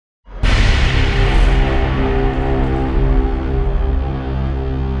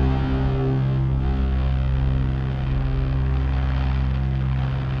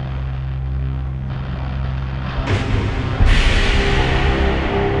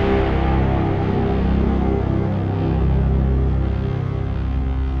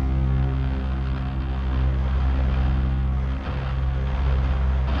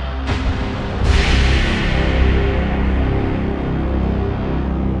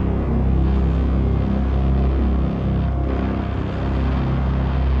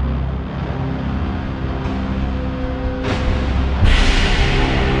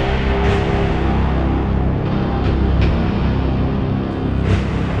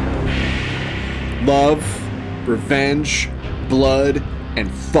love, revenge, blood,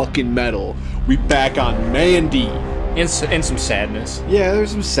 and fucking metal. We back on Mandy. And some sadness. Yeah,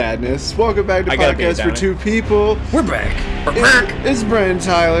 there's some sadness. Welcome back to Podcast for Two People. We're back. We're back. It's Brent and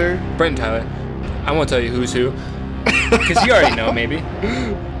Tyler. Brent and Tyler. I won't tell you who's who. Because you already know, maybe.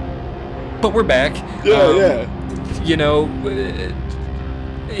 But we're back. Yeah. You know,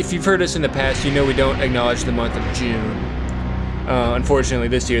 if you've heard us in the past, you know we don't acknowledge the month of June. Unfortunately,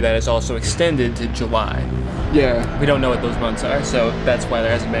 this year that is also extended to July. Yeah. We don't know what those months are, so that's why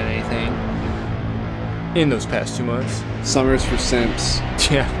there hasn't been anything in those past 2 months. Summer's for simps.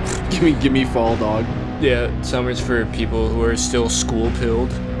 Yeah. Give me fall, dog. Yeah, summer's for people who are still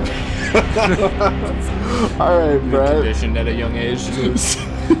school-pilled. Alright, Brett. Conditioned at a young age.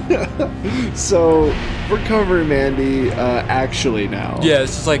 So, we're covering Mandy, actually now. Yeah,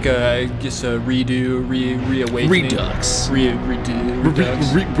 it's just like a reawakening. Redux. Redux.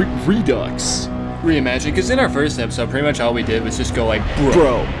 Reimagine. Because in our first episode, pretty much all we did was just go like,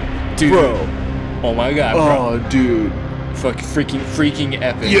 bro. Dude. Bro. Oh my god, bro. Oh, dude. Fucking freaking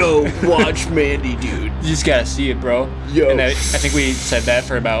epic. Yo, watch Mandy, dude. You just gotta see it, bro. Yo. And I think we said that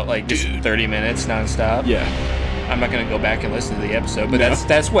for about like just 30 minutes nonstop. Yeah. I'm not gonna go back and listen to the episode, but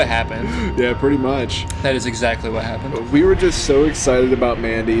that's what happened. Yeah, pretty much. That is exactly what happened. We were just so excited about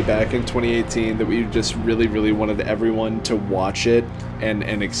Mandy back in 2018 that we just really, really wanted everyone to watch it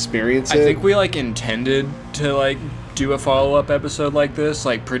and experience it. I think we like intended to like do a follow-up episode like this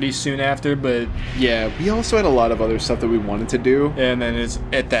like pretty soon after, but yeah, we also had a lot of other stuff that we wanted to do, and then it's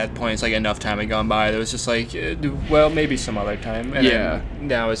at that point it's like enough time had gone by that was just like well, maybe some other time. And yeah,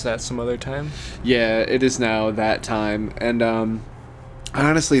 now is that some other time? Yeah, it is now that time. And I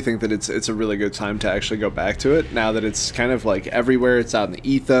honestly think that it's a really good time to actually go back to it now that it's kind of like everywhere. It's out in the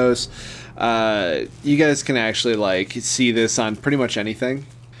ethos. You guys can actually like see this on pretty much anything.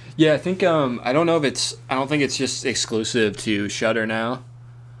 Yeah, I think I don't think it's just exclusive to Shudder now.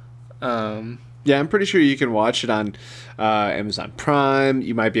 Yeah, I'm pretty sure you can watch it on Amazon Prime.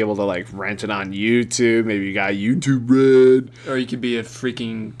 You might be able to like rent it on YouTube. Maybe you got YouTube Red. Or you could be a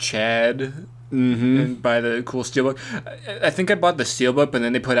freaking Chad and buy the cool Steelbook. I think I bought the Steelbook, but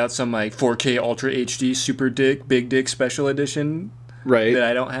then they put out some like 4K Ultra HD Super Dick Big Dick Special Edition. Right. That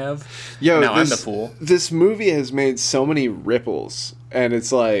I don't have. Yo, now I'm the fool. This movie has made so many ripples, and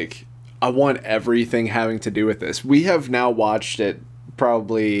it's like, I want everything having to do with this. We have now watched it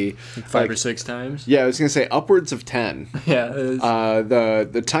probably like 5 or 6 times. Yeah, I was gonna say upwards of 10. Yeah.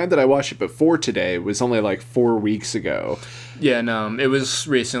 The time that I watched it before today was only like 4 weeks ago. Yeah, and it was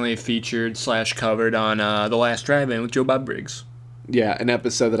recently featured / covered on The Last Drive-In with Joe Bob Briggs. Yeah, an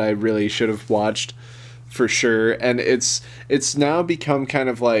episode that I really should have watched. For sure, and it's now become kind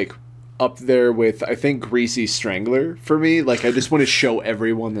of like up there with, I think, Greasy Strangler for me. Like, I just want to show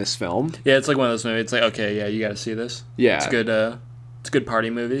everyone this film. Yeah, it's like one of those movies. It's like, okay, yeah, you got to see this. Yeah, it's good. It's a good party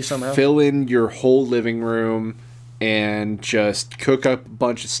movie somehow. Fill in your whole living room and just cook up a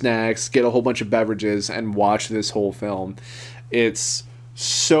bunch of snacks, get a whole bunch of beverages, and watch this whole film. It's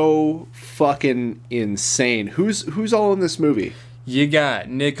so fucking insane. Who's all in this movie? You got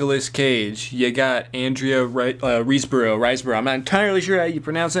Nicolas Cage. You got Andrea Riseborough. I'm not entirely sure how you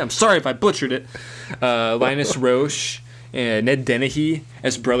pronounce it. I'm sorry if I butchered it. Linus Roche and Ned Dennehy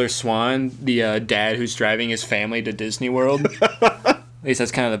as Brother Swan, the dad who's driving his family to Disney World. At least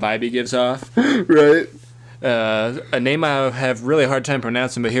that's kind of the vibe he gives off. Right. A name I have really hard time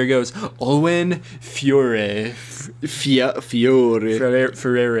pronouncing, but here goes. Owen Fiore. Ferrere.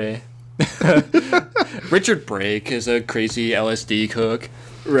 Richard Brake is a crazy LSD cook.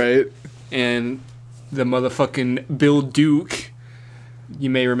 Right. And the motherfucking Bill Duke. You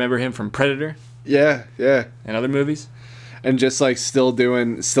may remember him from Predator. Yeah. And other movies. And just like still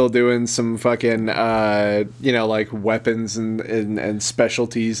doing some fucking like weapons and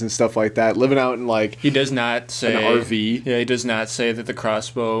specialties and stuff like that. Living out in like, he does not say an RV. Yeah, he does not say that the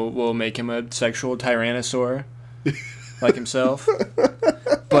crossbow will make him a sexual tyrannosaur like himself.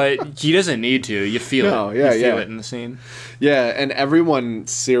 But he doesn't need to. You feel it. Yeah, you feel it in the scene. Yeah, and everyone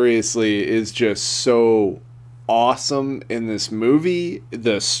seriously is just so awesome in this movie.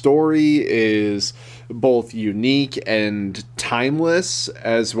 The story is both unique and timeless,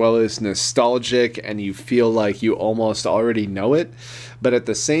 as well as nostalgic, and you feel like you almost already know it. But at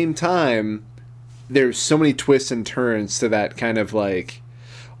the same time, there's so many twists and turns to that kind of like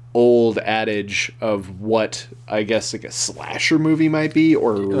old adage of what I guess like a slasher movie might be,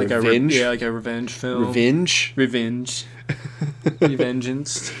 or like revenge. Like a revenge film. Revenge. Revengeance.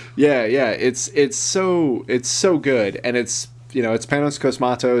 Yeah. It's so good, and it's it's Panos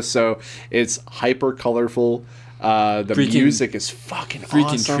Cosmatos, so it's hyper colorful. The music is fucking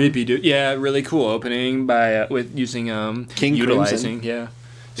awesome. Trippy, dude. Yeah, really cool opening by with using King utilizing Crimson.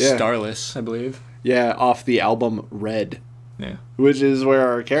 yeah. Starless, I believe. Yeah, off the album Red. Yeah. Which is where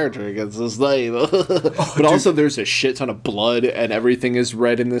our character gets his name. But also there's a shit ton of blood and everything is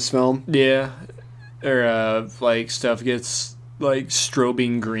red in this film. Yeah. Or like stuff gets like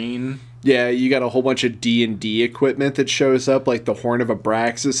strobing green. Yeah, you got a whole bunch of D&D equipment that shows up, like the Horn of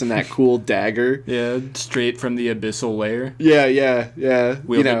Abraxas and that cool dagger. Yeah, straight from the abyssal lair. Yeah.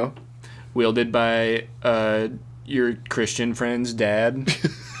 Wielded, wielded by your Christian friend's dad.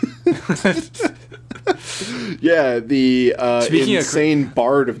 Yeah, the Speaking insane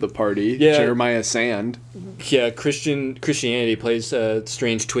bard of the party, Yeah. Jeremiah Sand. Yeah, Christianity plays a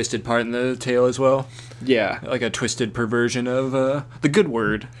strange twisted part in the tale as well. Yeah, Like a twisted perversion of the good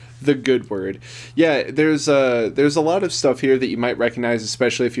word. the good word. Yeah, there's a lot of stuff here that you might recognize,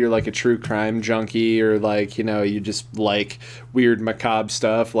 especially if you're like a true crime junkie or like, you just like weird macabre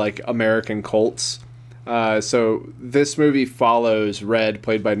stuff like American Cults. So this movie follows Red,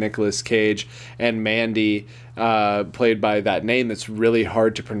 played by Nicolas Cage, and Mandy, played by that name that's really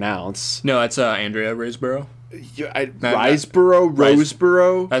hard to pronounce. No, that's Andrea Riseborough. Roseborough?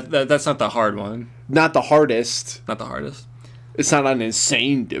 That's not the hard one. Not the hardest. Not the hardest. It's not an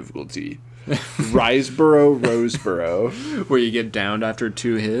insane difficulty. Roseborough. Where you get downed after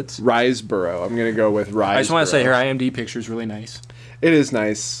 2 hits. Riseborough. I'm going to go with Riseborough. I just want to say her IMDb picture is really nice. It is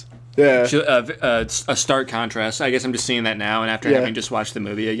nice. Yeah. It's a stark contrast. I guess I'm just seeing that now, and after having just watched the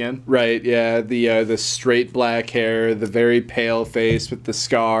movie again. Right, yeah. The straight black hair, the very pale face with the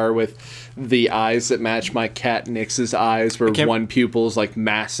scar, with the eyes that match my cat Nix's eyes, where one pupil's like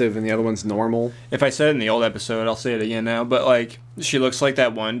massive and the other one's normal. If I said it in the old episode, I'll say it again now. But like, she looks like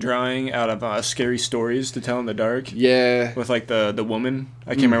that one drawing out of Scary Stories to Tell in the Dark. Yeah. With like the woman.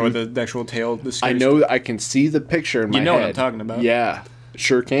 I can't remember what the actual tale. I know. I can see the picture in my head. You know what I'm talking about. Yeah.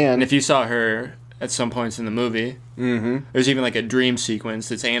 Sure can. And if you saw her at some points in the movie, there's even like a dream sequence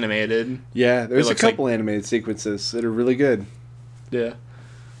that's animated. Yeah, there's a couple animated sequences that are really good. Yeah.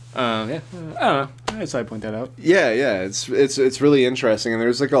 I don't know. I'd point that out. Yeah, it's really interesting, and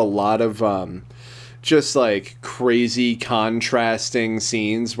there's like a lot of just like crazy contrasting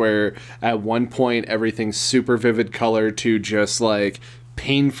scenes where at one point everything's super vivid color to just like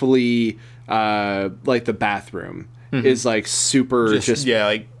painfully like the bathroom. Is like super just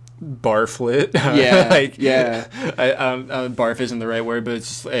like barf lit. Yeah, like yeah. Barf isn't the right word, but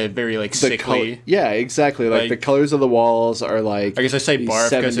it's very like sickly. Yeah, exactly. Like the colors of the walls are like. I guess I say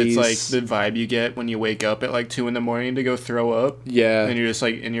barf because it's like the vibe you get when you wake up at like 2 a.m. to go throw up. Yeah, and you're just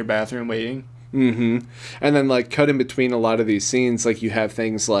like in your bathroom waiting. Mm-hmm. And then like cut in between a lot of these scenes, like you have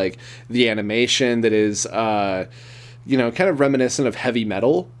things like the animation that is kind of reminiscent of heavy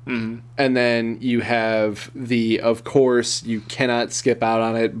metal. Mm-hmm. And then you have of course, you cannot skip out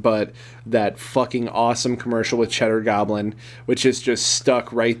on it, but that fucking awesome commercial with Cheddar Goblin, which is just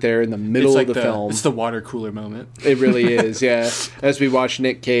stuck right there in the middle of the film. It's the water cooler moment. It really is, yeah. As we watch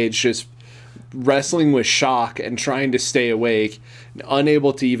Nick Cage just wrestling with shock and trying to stay awake,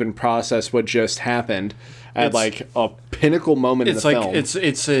 unable to even process what just happened at like a pinnacle moment in the film.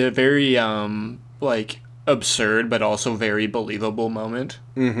 It's a very like absurd but also very believable moment.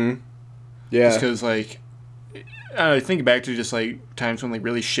 Mm-hmm. Yeah. Just because like I think back to just like times when like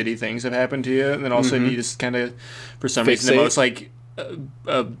really shitty things have happened to you, and then all of a sudden you just kind of for some reason the most like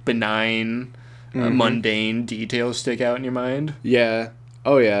benign, mundane details stick out in your mind. Yeah.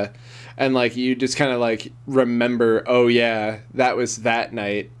 Oh yeah. And like you just kind of like remember, oh yeah, that was that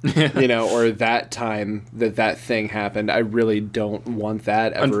night, or that time that thing happened. I really don't want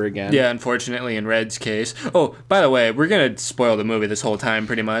that ever again. Yeah, unfortunately, in Red's case. Oh, by the way, we're gonna spoil the movie this whole time,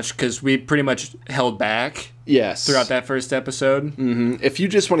 pretty much, because we pretty much held back. Yes. Throughout that first episode. Mm-hmm. If you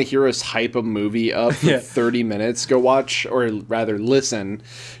just want to hear us hype a movie up for 30 minutes, go watch, or rather listen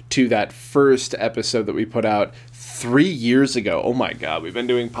to that first episode that we put out 3 years ago. Oh my god, we've been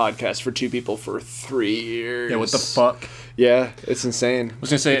doing podcasts for 2 people for 3 years. Yeah, what the fuck? Yeah, it's insane. I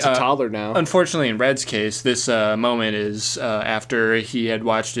was gonna say it's a toddler now. Unfortunately, in Red's case, this moment is after he had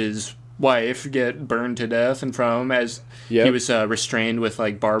watched his wife get burned to death in front of him as he was restrained with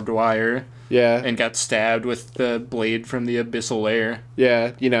like barbed wire. Yeah. And got stabbed with the blade from the abyssal lair.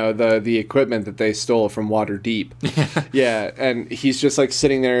 Yeah, the equipment that they stole from Waterdeep. Yeah, and he's just like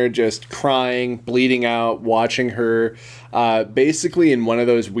sitting there just crying, bleeding out, watching her basically in one of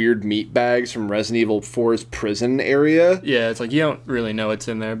those weird meat bags from Resident Evil 4's prison area. Yeah, it's like you don't really know what's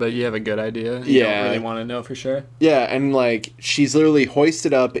in there, but you have a good idea. You don't really want to know for sure. Yeah, and like she's literally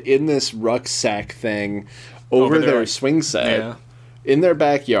hoisted up in this rucksack thing over their swing set. Yeah. in their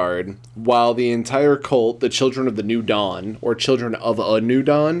backyard while the entire cult, the Children of the New Dawn, or Children of a New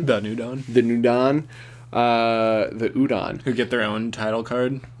Dawn, The New Dawn. the New Dawn, the Udon. Who get their own title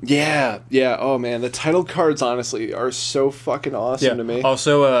card. Yeah. Oh man, the title cards honestly are so fucking awesome to me.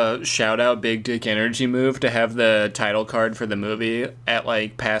 Also, shout out Big Dick Energy move to have the title card for the movie at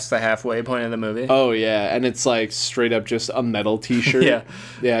like past the halfway point of the movie. Oh yeah, and it's like straight up just a metal T-shirt.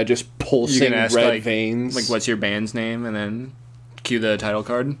 Yeah, just you pulsing can ask red veins. like what's your band's name, and then cue the title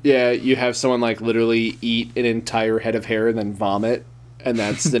card. Yeah, you have someone like literally eat an entire head of hair and then vomit, and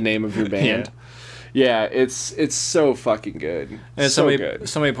that's the name of your band. Yeah, it's so fucking good. And so good.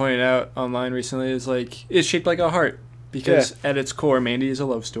 Somebody pointed out online recently is like it's shaped like a heart because at its core, Mandy is a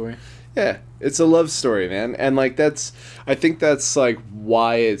love story. Yeah, it's a love story, man. And like I think that's like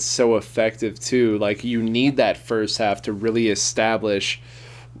why it's so effective too. Like you need that first half to really establish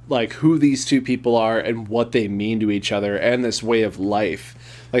like who these two people are and what they mean to each other and this way of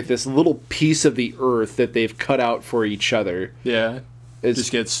life. Like this little piece of the earth that they've cut out for each other. Yeah. It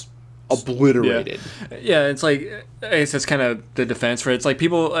just gets obliterated. Yeah, it's like I guess that's kind of the defense for it. It's like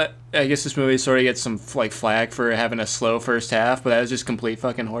people. I guess this movie sort of gets some like flack for having a slow first half, but that was just complete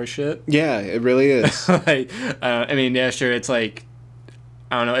fucking horseshit. Yeah, it really is. Like, I mean, yeah, sure. It's like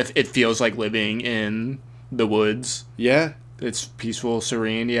I don't know if it feels like living in the woods. Yeah. It's peaceful,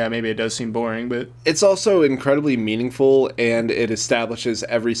 serene. Yeah, maybe it does seem boring, but it's also incredibly meaningful, and it establishes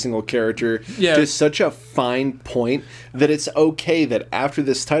every single character to such a fine point that it's okay that after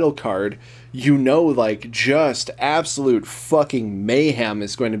this title card, you know, like, just absolute fucking mayhem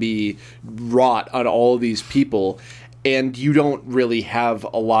is going to be wrought on all of these people, and you don't really have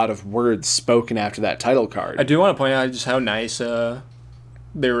a lot of words spoken after that title card. I do want to point out just how nice their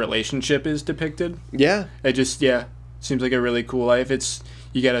relationship is depicted. Yeah. It just, seems like a really cool life. It's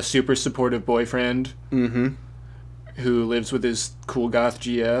you got a super supportive boyfriend who lives with his cool goth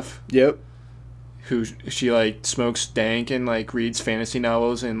GF. Yep. Who she like smokes dank and like reads fantasy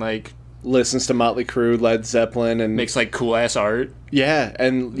novels and like listens to Motley Crue, Led Zeppelin, and makes like cool ass art. Yeah,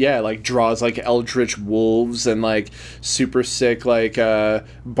 and like draws like eldritch wolves and like super sick like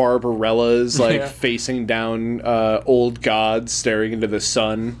Barbarellas like facing down old gods staring into the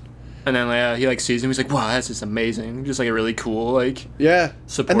sun. And then he like sees him. He's like, "Wow, that's just amazing!" Just like a really cool like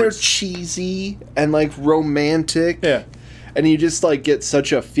supports. And they're cheesy and like romantic. Yeah, and you just like get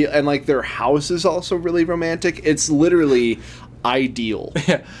such a feel. And like their house is also really romantic. It's literally ideal.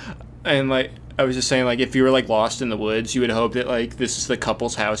 Yeah, and like I was just saying, like if you were like lost in the woods, you would hope that like this is the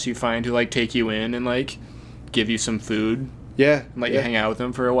couple's house you find who like take you in and like give you some food. Yeah, and let you hang out with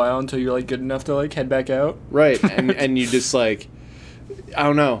them for a while until you're like good enough to like head back out. Right, and you just like. I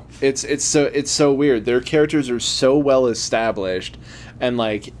don't know. It's so weird. Their characters are so well established, and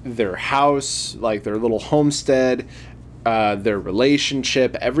like their house, like their little homestead, their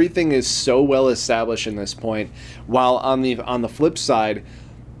relationship, everything is so well established in this point. While on the flip side,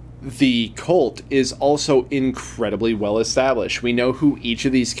 the cult is also incredibly well established. We know who each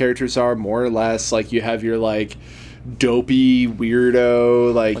of these characters are more or less. Like you have your like dopey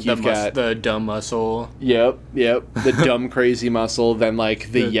weirdo, like you've got the dumb muscle. Yep, the dumb crazy muscle. Then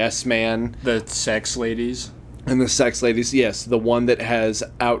like the yes man, the sex ladies, and the sex ladies. Yes, the one that has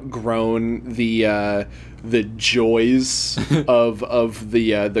outgrown the joys of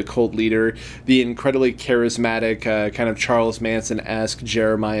the cult leader, the incredibly charismatic kind of Charles Manson-esque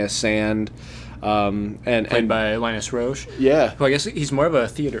Jeremiah Sand, and played by Linus Roche. Yeah, well, I guess he's more of a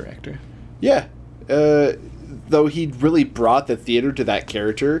theater actor. Yeah. Though he really brought the theater to that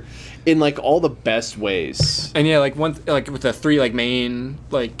character in like all the best ways. And like with the three like main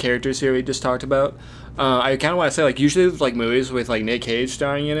like characters here we just talked about, I kind of want to say like usually like movies with like Nick Cage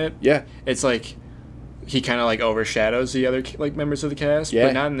starring in it. Yeah, it's like he kind of like overshadows the other like members of the cast. Yeah,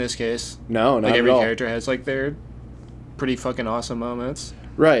 but not in this case. No, not like every at all. character has like their pretty fucking awesome moments.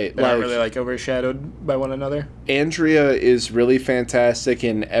 Right, they're not really like overshadowed by one another. Andrea is really fantastic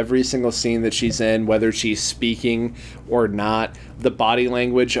in every single scene that she's in, whether she's speaking or not. The body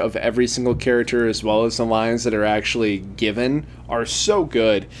language of every single character, as well as the lines that are actually given, are so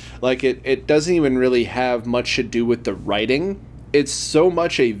good. Like it doesn't even really have much to do with the writing. It's so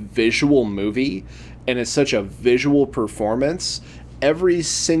much a visual movie, and it's such a visual performance. Every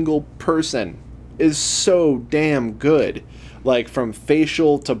single person is so damn good. Like, from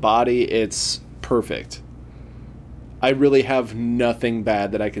facial to body, it's perfect. I really have nothing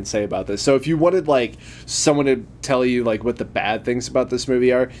bad that I can say about this. So if you wanted, like, someone to tell you, like, what the bad things about this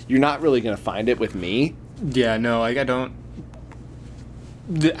movie are, you're not really going to find it with me. Yeah, no, like, I don't...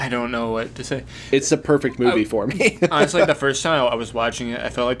 I don't know what to say. It's the perfect movie for me. Honestly, the first time I was watching it, I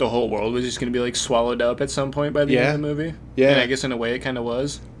felt like the whole world was just going to be like swallowed up at some point by the end of the movie. Yeah. And I guess in a way it kind of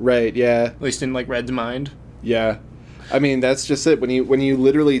was. Right, yeah. At least in like Red's mind. Yeah. I mean, that's just it. When you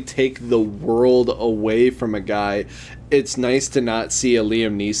literally take the world away from a guy, it's nice to not see a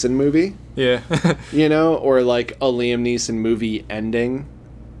Liam Neeson movie. Yeah. You know, or like a Liam Neeson movie ending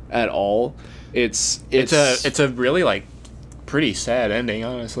at all. It's a really like pretty sad ending,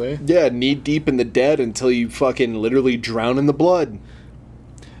 honestly. Yeah, knee deep in the dead until you fucking literally drown in the blood.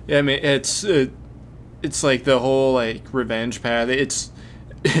 Yeah, I mean it's like the whole like revenge path.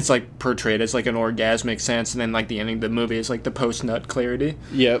 It's like portrayed as like an orgasmic sense, and then like the ending of the movie is like the post nut clarity.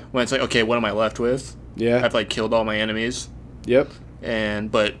 Yep. When it's like, okay, what am I left with? Yeah. I've like killed all my enemies. Yep.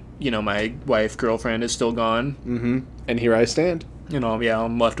 But you know, my girlfriend is still gone. Mm-hmm. And here I stand. You know, yeah,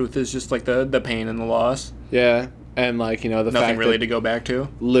 I'm left with is just like the pain and the loss. Yeah. And like, you know, the nothing fact really that to go back to.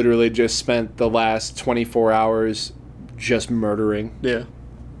 Literally just spent the last 24 hours just murdering. Yeah.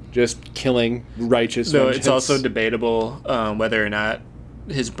 Just killing righteous No, vengeance. it's also debatable whether or not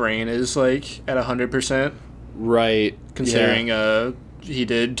his brain is like at 100%. Right. Considering he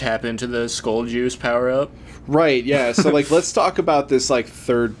did tap into the skull juice power up. Right, yeah. So, like, let's talk about this, like,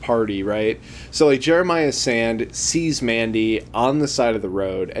 third party, right? So, like, Jeremiah Sand sees Mandy on the side of the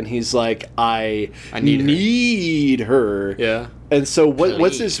road, and he's like, I need her. Yeah. And so,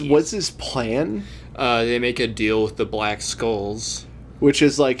 what's his plan? They make a deal with the Black Skulls. Which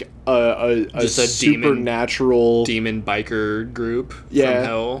is, like, a supernatural... demon biker group from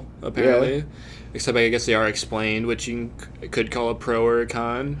hell, apparently. Yeah. Except I guess they are explained, which you could call a pro or a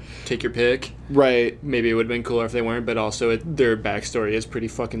con. Take your pick. Right. Maybe it would have been cooler if they weren't, but also their backstory is pretty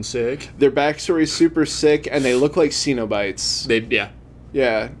fucking sick. Their backstory is super sick, and they look like Cenobites. Yeah.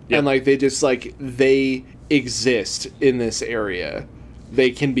 Yep. And, like, they just, like, they exist in this area.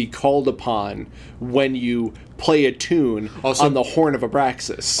 They can be called upon when you play a tune on the horn of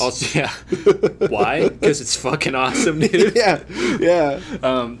Abraxas. Also, yeah. Why? Because it's fucking awesome, dude. Yeah.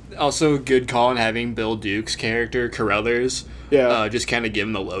 Also, good call on having Bill Duke's character, Carruthers. Yeah. Just kind of give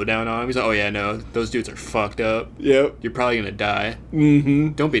him the lowdown on him. He's like, oh, yeah, no, those dudes are fucked up. Yep. You're probably going to die.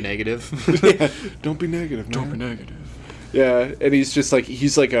 Mm-hmm. Don't be negative. Yeah. Don't be negative, man. Don't be negative. Yeah, and he's just like,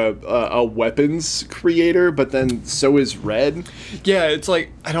 he's like a weapons creator, but then so is Red. Yeah, it's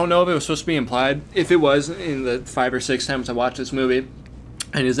like, I don't know if it was supposed to be implied. If it was, in the 5 or 6 times I watched this movie,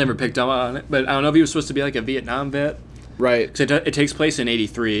 and he's never picked up on it, but I don't know if he was supposed to be like a Vietnam vet. Right. Because it takes place in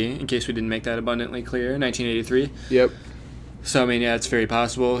 83, in case we didn't make that abundantly clear, 1983. Yep. So, I mean, yeah, it's very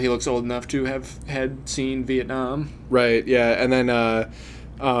possible. He looks old enough to have had seen Vietnam. Right, yeah, and then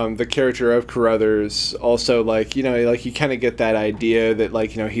the character of Carruthers also, like, you know, like, you kind of get that idea that,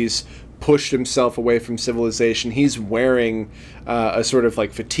 like, you know, he's pushed himself away from civilization. He's wearing a sort of,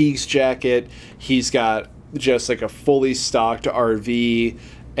 like, fatigues jacket. He's got just, like, a fully stocked RV,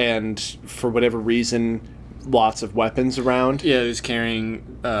 and for whatever reason, lots of weapons around. Yeah, he's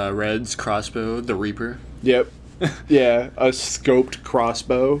carrying Red's crossbow, the Reaper. Yep. Yeah, a scoped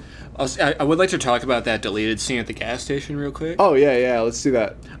crossbow. I would like to talk about that deleted scene at the gas station real quick. Oh, yeah, let's do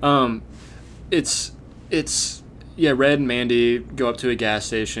that. Yeah, Red and Mandy go up to a gas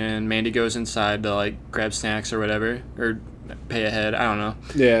station. Mandy goes inside to, like, grab snacks or whatever, or pay ahead, I don't know.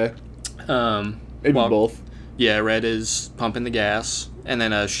 Yeah. Maybe both. Yeah, Red is pumping the gas, and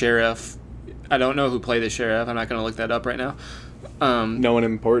then a sheriff, I don't know who played the sheriff, I'm not going to look that up right now. No one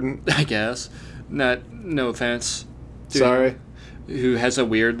important? I guess. No offense. Sorry. Who has a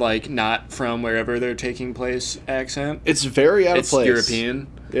weird, like, not from wherever they're taking place accent. It's very out of place. It's European.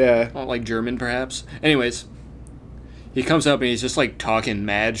 Yeah. Like German, perhaps. Anyways, he comes up and he's just, like, talking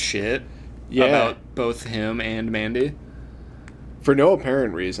mad shit about both him and Mandy. For no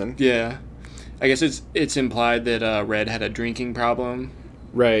apparent reason. Yeah. I guess it's implied that Red had a drinking problem.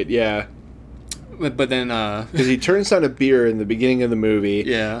 Right, yeah. But then... Because he turns down a beer in the beginning of the movie.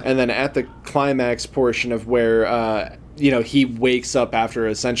 Yeah. And then at the climax portion of where, you know, he wakes up after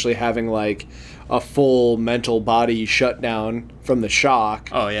essentially having, like, a full mental body shutdown from the shock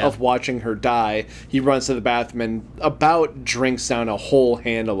of watching her die, he runs to the bathroom and about drinks down a whole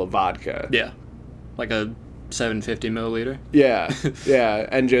handle of vodka. Yeah. Like a 750 milliliter. Yeah,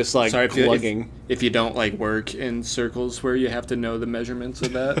 and just, like, glugging. If you don't, like, work in circles where you have to know the measurements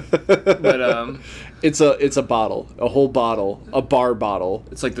of that. But it's a bottle, a whole bottle, a bar bottle.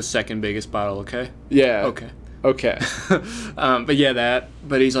 It's like the second biggest bottle. Okay. Yeah. Okay. But yeah,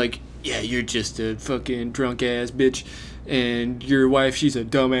 but he's like, yeah, you're just a fucking drunk ass bitch. and your wife, she's a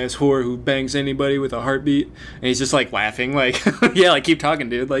dumbass whore who bangs anybody with a heartbeat. And he's just like laughing, like, yeah, like keep talking,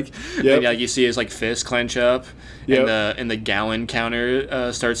 dude. Like, and, like you see his like fist clench up, and the gallon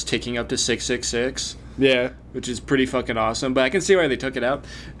counter starts ticking up to 666. Yeah, which is pretty fucking awesome. But I can see why they took it out,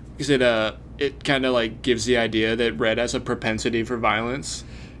 because it kind of like gives the idea that Red has a propensity for violence.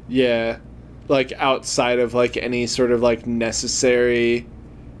 Yeah, like outside of like any sort of like necessary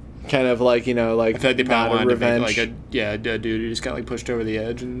kind of like, you know, like I feel like they probably wanted revenge. to make like a dude who just got like pushed over the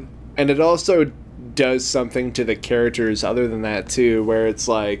edge, and it also does something to the characters other than that too, where it's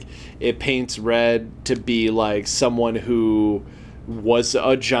like it paints Red to be like someone who was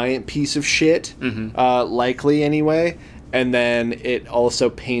a giant piece of shit, likely anyway, and then it also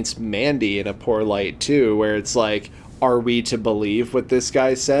paints Mandy in a poor light too, where it's like, are we to believe what this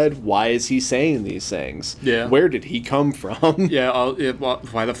guy said? Why is he saying these things? Yeah, where did he come from?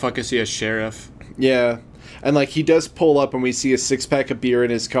 Why the fuck is he a sheriff? Yeah, and like he does pull up and we see a 6-pack of beer in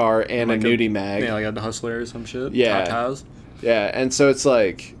his car and like a nudie mag. Yeah, like a Hustler or some shit. Yeah, Tatas. Yeah, and so it's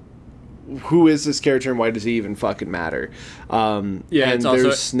like, who is this character and why does he even fucking matter? And it's there's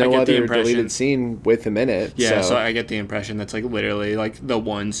also, no other deleted scene with him in it. Yeah, so I get the impression that's like literally like the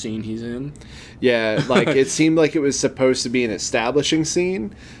one scene he's in. Yeah, like it seemed like it was supposed to be an establishing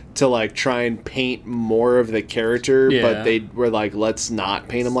scene to like try and paint more of the character, but they were like, let's not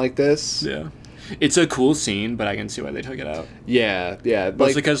paint him like this. Yeah. It's a cool scene, but I can see why they took it out. Yeah. Mostly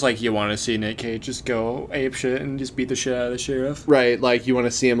like, because like you want to see Nick Cage just go ape shit and just beat the shit out of the sheriff. Right, like you want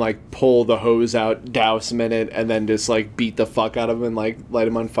to see him like pull the hose out, douse him in it, and then just like beat the fuck out of him and like light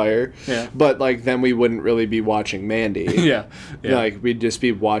him on fire. Yeah. But like then we wouldn't really be watching Mandy. yeah. Like we'd just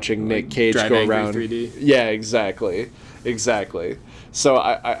be watching Nick Cage Drive go Angry around. 3D. Yeah, exactly. So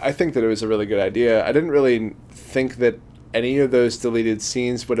I think that it was a really good idea. I didn't really think that any of those deleted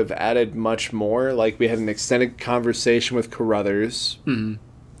scenes would have added much more. Like we had an extended conversation with Carruthers. Mm-hmm.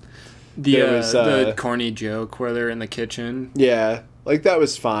 The corny joke where they're in the kitchen. Yeah, like that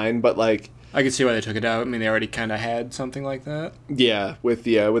was fine, but like I could see why they took it out. I mean, they already kind of had something like that. Yeah, with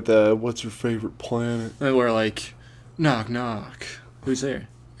the what's your favorite planet? And we're like, knock knock, who's there?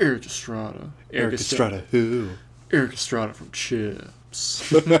 Eric Estrada. Eric Estrada who? Eric Estrada from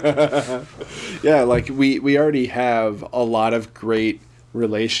Chips. Yeah, like we already have a lot of great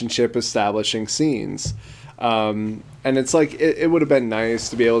relationship establishing scenes, and it's like it would have been nice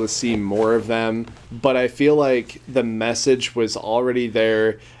to be able to see more of them, but I feel like the message was already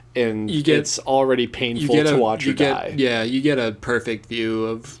there and it's already painful to watch her die. Yeah, you get a perfect view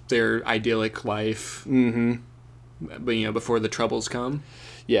of their idyllic life, but you know, before the troubles come.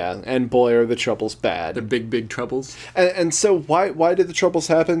 Yeah, and boy, are the troubles bad. The big troubles. And so why did the troubles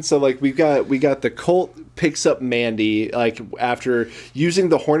happen? So like we got the cult picks up Mandy like after using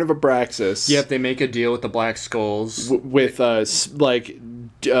the Horn of Abraxas. Yep, they make a deal with the Black Skulls with like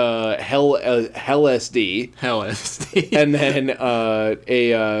Hell SD, and then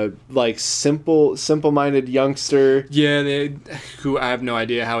a like simple-minded youngster. Yeah, who I have no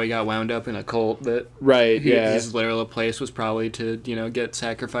idea how he got wound up in a cult, but his literal place was probably to get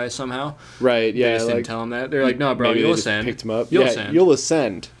sacrificed somehow. Right. Yeah. They just didn't tell him that. They're like, no, bro, you'll ascend. Picked him up. You'll ascend. You'll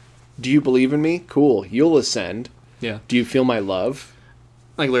ascend. Do you believe in me? Cool. You'll ascend. Yeah. Do you feel my love?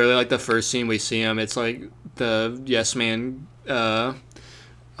 Like literally, like the first scene we see him, it's like the Yes Man.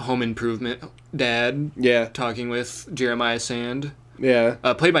 Home Improvement dad talking with Jeremiah Sand,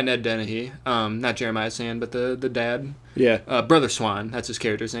 played by Ned Dennehy, not Jeremiah Sand but the dad, Brother Swan, that's his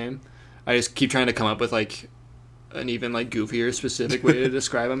character's name. I just keep trying to come up with like an even like goofier specific way to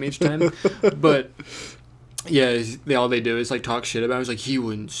describe him each time, but yeah, all they do is like talk shit about him. It's like he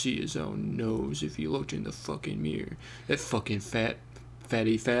wouldn't see his own nose if he looked in the fucking mirror, that fucking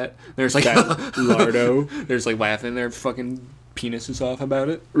fatty fat. There's like Lardo. There's like laughing their fucking penises off about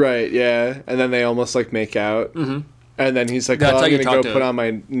it. Right, yeah. And then they almost like make out. Mm-hmm. And then he's like, That's I'm going to go put on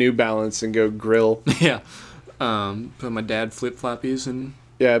my New Balance and go grill. Yeah. Put my dad flip-floppies and...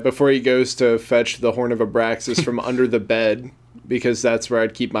 Yeah, before he goes to fetch the Horn of Abraxas from under the bed, because that's where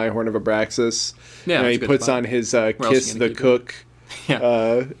I'd keep my Horn of Abraxas. Yeah, he puts on his Kiss the Cook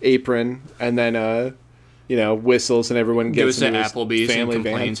apron, and then... whistles and everyone gets goes to Applebee's family and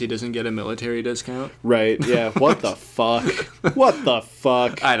complains van. He doesn't get a military discount. Right, yeah. What the fuck? What the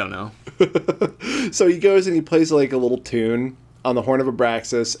fuck? I don't know. So he goes and he plays like a little tune on the Horn of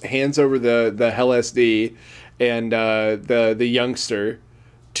Abraxas, hands over the Hell SD and the youngster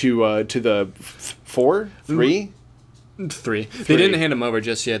to the three. They didn't hand him over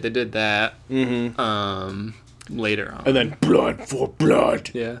just yet. They did that. Mm-hmm. Later on. And then blood for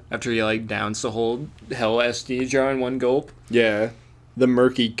blood. Yeah. After he like downs the whole Hell SD jar in one gulp. Yeah. The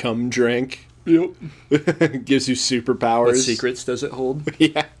murky cum drink. Yep. Gives you superpowers. What secrets does it hold?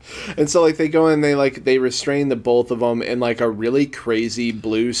 Yeah. And so like they go and they restrain the both of them in like a really crazy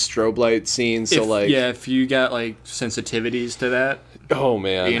blue strobe light scene. So if you got like sensitivities to that, oh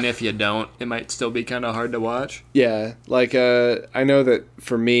man. even if you don't, it might still be kind of hard to watch. Yeah, like I know that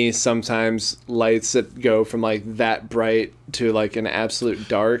for me sometimes lights that go from like that bright to like an absolute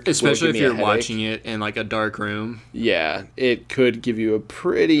dark, especially if you're watching it in like a dark room. Yeah, it could give you a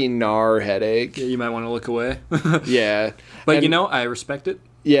pretty gnar headache. Yeah, you might want to look away. Yeah, but I respect it.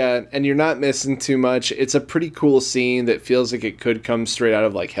 Yeah, and you're not missing too much. It's a pretty cool scene that feels like it could come straight out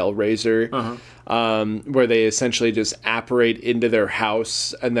of like Hellraiser, where they essentially just apparate into their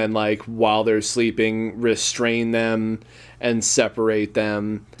house and then like while they're sleeping restrain them and separate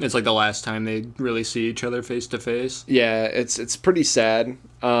them. It's like the last time they really see each other face to face. Yeah, it's pretty sad.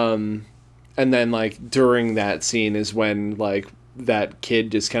 And then like during that scene is when like that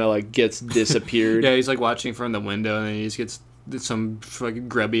kid just kind of like gets disappeared. Yeah, he's like watching from the window and then he just gets some fucking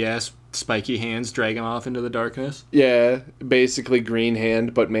grubby ass spiky hands drag him off into the darkness. Yeah, basically Green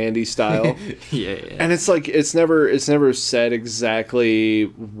Hand but Mandy style. Yeah. And it's like it's never said exactly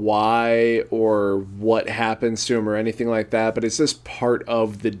why or what happens to him or anything like that, but it's just part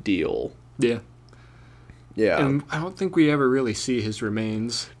of the deal. Yeah. Yeah. And I don't think we ever really see his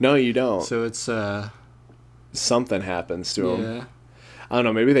remains. No, you don't. So it's something happens to him. Yeah. I don't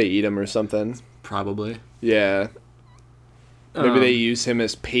know, maybe they eat him or something. Probably. Yeah. Maybe they use him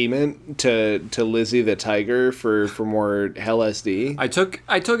as payment to Lizzie the tiger for more LSD. I took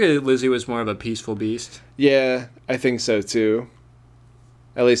it Lizzie was more of a peaceful beast. Yeah, I think so too.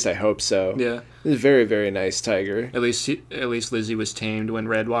 At least I hope so. Yeah. He's a very, very nice tiger. At least Lizzie was tamed when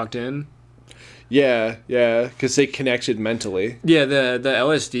Red walked in. Yeah, because they connected mentally. Yeah, the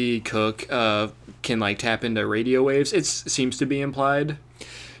LSD cook can like tap into radio waves. It seems to be implied.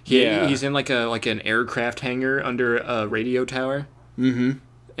 He's in like an aircraft hangar under a radio tower. Mm-hmm.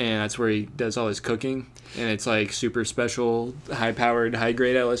 And that's where he does all his cooking. And it's like super special, high-powered,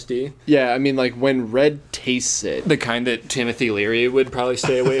 high-grade LSD. Yeah, I mean, like when Red tastes it. The kind that Timothy Leary would probably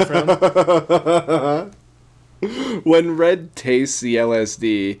stay away from. When Red tastes the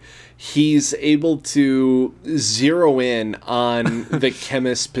LSD, he's able to zero in on the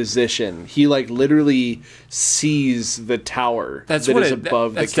chemist's position. He like literally sees the tower that's that what is it,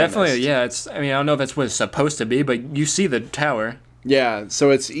 above that's the chemist. Definitely, yeah. I mean, I don't know if that's what it's supposed to be, but you see the tower. Yeah, so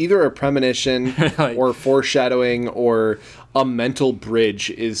it's either a premonition or foreshadowing or a mental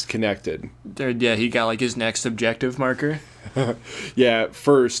bridge is connected. Yeah, he got like his next objective marker. Yeah,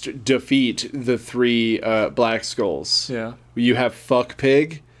 first, defeat the 3 Black Skulls. Yeah. You have Fuck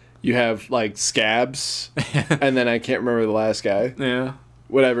Pig, you have, like, Scabs, and then I can't remember the last guy. Yeah.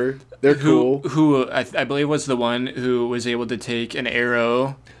 Whatever. They're cool. Who I believe was the one who was able to take an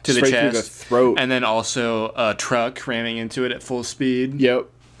arrow to straight the chest. through the throat. And then also a truck ramming into it at full speed. Yep.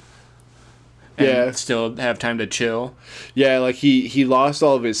 And still have time to chill. Yeah, like, he lost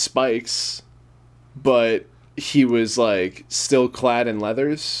all of his spikes, but he was like still clad in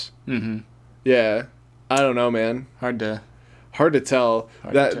leathers. Mm-hmm. Yeah, I don't know, man. Hard to tell.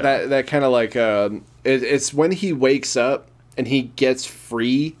 That kind of like it's when he wakes up and he gets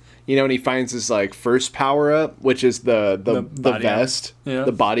free. You know, and he finds his like first power up, which is the vest,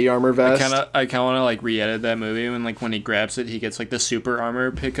 the body armor vest. I kind of want to like re-edit that movie when he grabs it, he gets like the super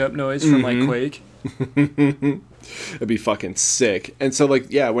armor pickup noise from like Quake. That'd be fucking sick. And so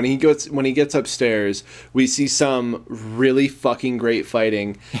like when he gets upstairs, we see some really fucking great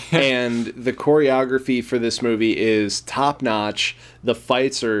fighting, and the choreography for this movie is top notch. The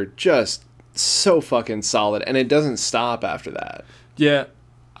fights are just so fucking solid, and it doesn't stop after that. Yeah.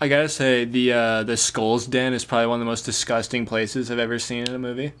 I gotta say, the Skull's Den is probably one of the most disgusting places I've ever seen in a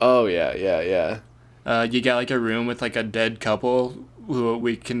movie. Oh, yeah. You got like a room with like a dead couple who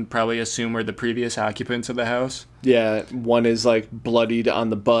we can probably assume were the previous occupants of the house. Yeah, one is like bloodied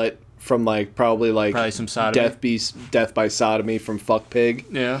on the butt from like probably some sodomy. Death by sodomy from Fuck Pig.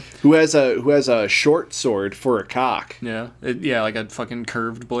 Yeah. Who has a short sword for a cock. Yeah. Like a fucking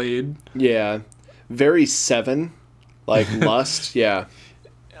curved blade. Yeah. Very Seven. Like Lust. Yeah.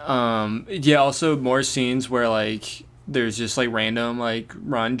 Also more scenes where like there's just like random like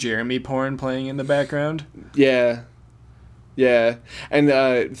Ron Jeremy porn playing in the background. Yeah,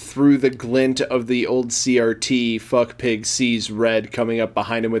 and through the glint of the old CRT, Fuck Pig sees Red coming up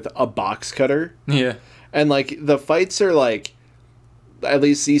behind him with a box cutter. Yeah, and like the fights are like, at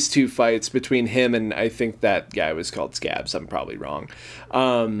least these 2 fights between him and I think that guy was called Scabs. I'm probably wrong.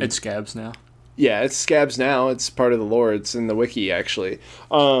 It's Scabs now. Yeah, it's Scabs now. It's part of the lore. It's in the wiki, actually.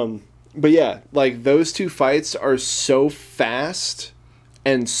 But yeah, like, those 2 fights are so fast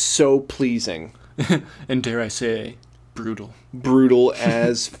and so pleasing. And dare I say, brutal. Brutal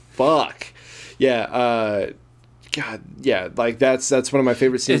as fuck. Yeah, God, yeah, like that's one of my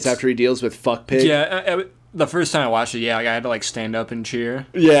favorite scenes after he deals with Fuck Pig. Yeah, the first time I watched it, yeah, like, I had to like stand up and cheer.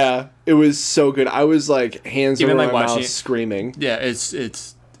 Yeah, it was so good. I was like hands over Even, my like, mouth watching it- screaming. Yeah,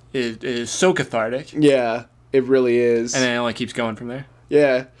 it is so cathartic, and Yeah, it really is. then it only keeps going from there.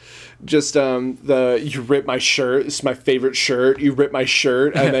 Yeah. Just you rip my shirt, it's my favorite shirt, you rip my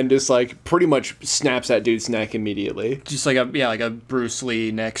shirt, and then just like pretty much snaps that dude's neck immediately. Just like a Bruce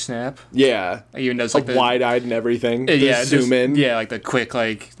Lee neck snap. Yeah. Even does Like like the wide eyed and everything. yeah, zoom just- in. Yeah, like the quick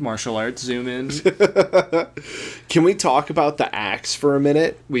like martial arts zoom in. Can we talk about the axe for a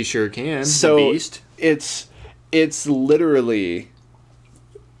minute? We sure can. So The Beast. it's literally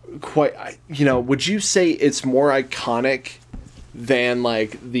quite, would you say it's more iconic than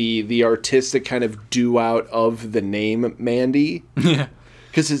like the artistic kind of do out of the name Mandy? Yeah.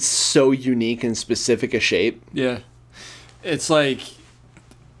 Because it's so unique and specific a shape. Yeah. It's like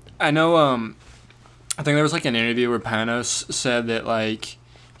I know I think there was like an interview where Panos said that like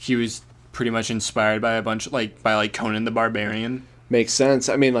he was pretty much inspired by a bunch by Conan the Barbarian. Makes sense.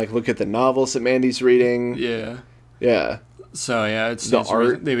 I mean, like, look at the novels that Mandy's reading. Yeah. Yeah. So yeah, The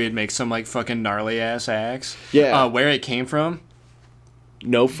art. they would make some like fucking gnarly ass axe. Yeah. Where it came from,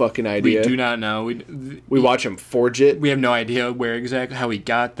 No fucking idea. we do not know. We watch him forge it. We have no idea where exactly how he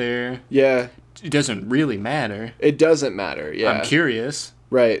got there. Yeah. It doesn't really matter. It doesn't matter. Yeah. I'm curious,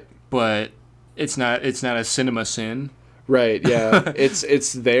 Right. but it's not a cinema sin. Right. Yeah.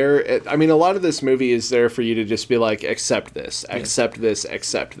 it's there. I mean, a lot of this movie is there for you to just be like, accept this, accept this,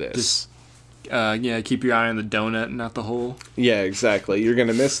 accept this. Just yeah, keep your eye on the donut, not the hole. Yeah, exactly. You're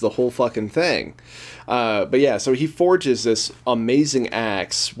gonna miss the whole fucking thing. But yeah, so he forges this amazing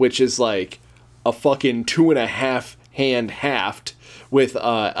axe, which is like a fucking 2.5 hand haft with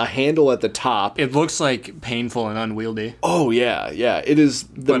a handle at the top. It looks like painful and unwieldy. Oh yeah, yeah. It is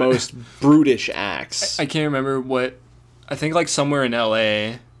the But- most brutish axe. I can't remember what. I think like somewhere in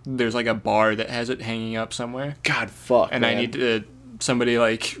LA, there's like a bar that has it hanging up somewhere, God fuck. and man. I need to somebody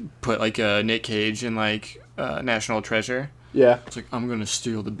like put like a Nick Cage in like National Treasure. Yeah. It's like I'm gonna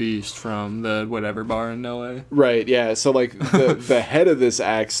steal the beast from the whatever bar in LA. Right, yeah. So like the head of this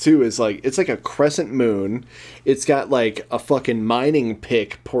axe too is like it's like a crescent moon. It's got like a fucking mining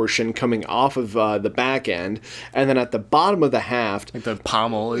pick portion coming off of the back end, and then at the bottom of the haft, Like the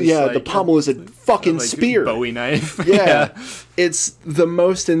pommel is yeah, like the pommel is a fucking like spear. Bowie knife. Yeah. It's the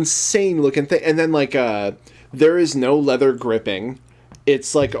most insane looking thing. And then like there is no leather gripping.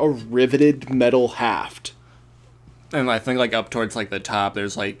 It's like a riveted metal haft. And I think like up towards like the top,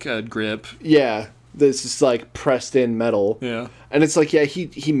 there's like a grip. Yeah. This is like pressed in metal. Yeah. And it's like, yeah,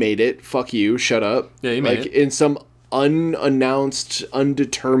 he made it. Fuck you. Shut up. Yeah, he made like, it. in some unannounced,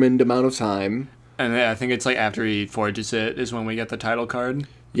 undetermined amount of time. And I think it's like after he forges it is when we get the title card.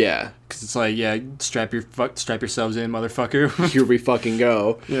 Yeah. Cause it's like, yeah, strap yourselves in, motherfucker. Here we fucking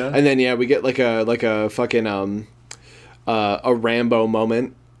go. Yeah. And then yeah, we get like a fucking a Rambo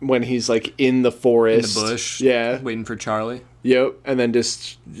moment when he's like in the forest. In the bush. Yeah. Waiting for Charlie. Yep, and then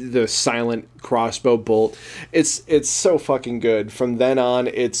just the silent crossbow bolt. It's so fucking good. From then on,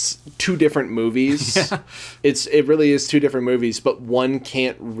 it's two different movies. Yeah. It really is two different movies, but one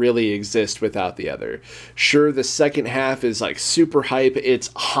can't really exist without the other. Sure, the second half is like super hype. It's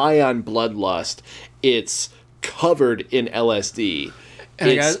high on bloodlust. It's covered in LSD.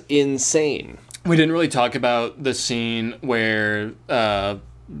 And It's insane. We didn't really talk about the scene where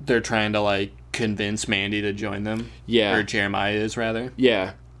they're trying to like convince Mandy to join them. Yeah. Or Jeremiah is rather.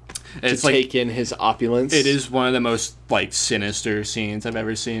 Yeah, It's to like take in his opulence. it is one of the most like sinister scenes I've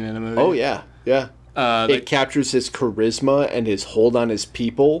ever seen in a movie. Oh yeah, yeah. It captures his charisma and his hold on his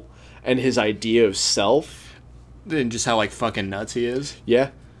people and his idea of self. And just how like fucking nuts he is.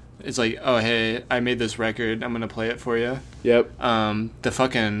 Yeah. It's like, oh hey, I made this record. I'm gonna play it for you. Yep. The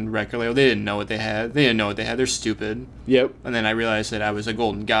fucking record label, they didn't know what they had. They're stupid. Yep. And then I realized that I was a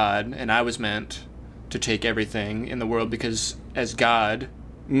golden god, and I was meant to take everything in the world because as God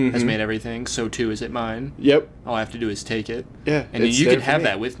has made everything, so too is it mine. Yep. All I have to do is take it. Yeah. And it's you there can for have me.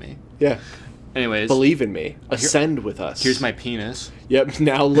 that with me. Yeah. Anyways, Believe in me. Ascend with us. here's my penis. Yep.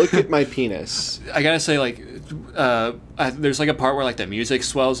 Now look at my penis. I gotta say, like, there's like a part where like the music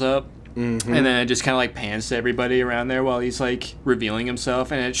swells up, and then it just kind of like pans to everybody around there while he's like revealing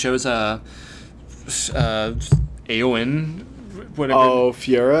himself, and it shows Eowyn, whatever. Oh,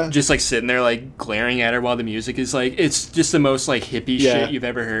 Fiora. Just like sitting there like glaring at her while the music is like, it's just the most like hippie Yeah. shit you've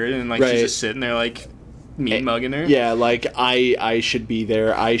ever heard, and like Right. she's just sitting there like mean mugging her. Yeah, like I should be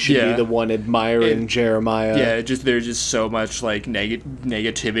there. I should be the one admiring Jeremiah. Yeah, there's just so much like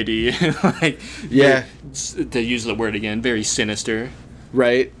negativity, like to use the word again, very sinister.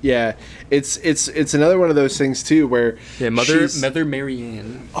 Right? Yeah. It's another one of those things too where Mother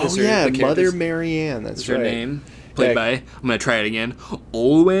Marianne. Mother Marianne. That's her name. Played by, I'm gonna try it again,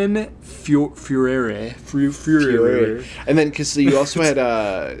 Olwen Furere. And then because you also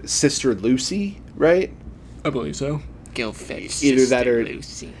had Sister Lucy, right? I believe so. Go fetch Either that or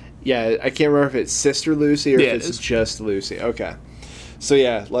Lucy. Yeah, I can't remember if it's Sister Lucy or if it's just Lucy. Okay. So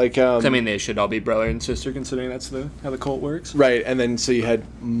yeah, like I mean, they should all be brother and sister, considering that's how the cult works. Right, and then so you had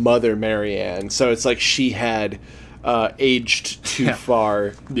Mother Marianne. So it's like she had aged too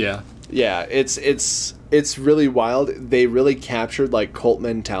far. Yeah. Yeah, it's really wild. They really captured like cult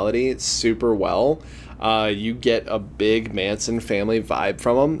mentality super well. You get a big Manson family vibe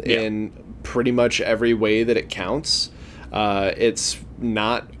from them in pretty much every way that it counts. It's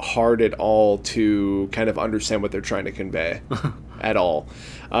not hard at all to kind of understand what they're trying to convey at all.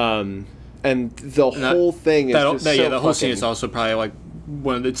 And the whole thing is the whole scene is also probably like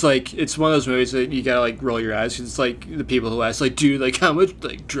it's one of those movies that you gotta like roll your eyes, 'cause it's like the people who ask like, dude, like how much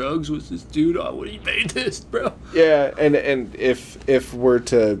like drugs was this dude on when he made this, bro? Yeah, and if we're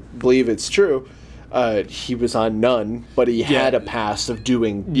to believe it's true, he was on none, but he had a past of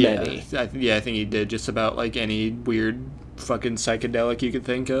doing many. I think he did just about like any weird fucking psychedelic you could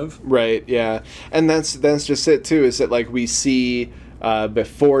think of. Right, yeah. And that's just it too, is that like we see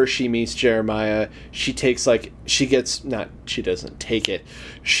before she meets Jeremiah, she doesn't take it.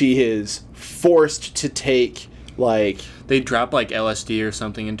 She is forced to take like they drop like LSD or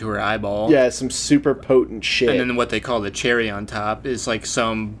something into her eyeball. Yeah, some super potent shit. And then what they call the cherry on top is like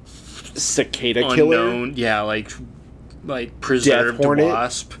some cicada unknown, killer. Yeah, like preserved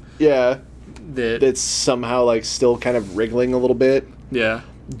wasp. Yeah. That's somehow like still kind of wriggling a little bit. Yeah.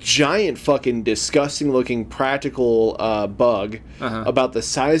 Giant fucking disgusting looking practical bug about the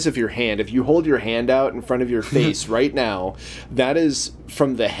size of your hand. If you hold your hand out in front of your face right now, that is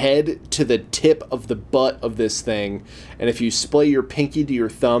from the head to the tip of the butt of this thing. And if you splay your pinky to your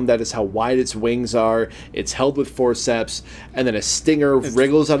thumb, that is how wide its wings are. It's held with forceps, and then a stinger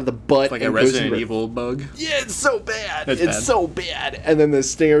wriggles out of the butt. Like a Resident Evil bug. Yeah, it's so bad. It's so bad. And then the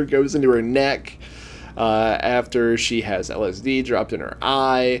stinger goes into her neck. After she has LSD dropped in her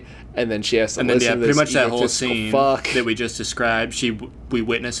eye, and then she has to listen to this pretty much that whole scene fuck that we just described. We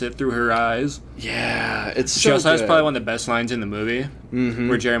witness it through her eyes. Yeah, it's she also has probably one of the best lines in the movie,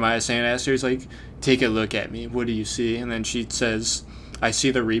 where Jeremiah saying to her, he's like, "Take a look at me. What do you see?" And then she says, "I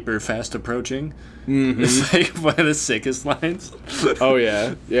see the Reaper fast approaching." It's like one of the sickest lines. Oh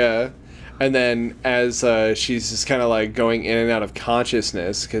yeah, yeah. And then as she's just kind of like going in and out of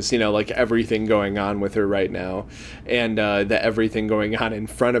consciousness, because, you know, like everything going on with her right now, and the everything going on in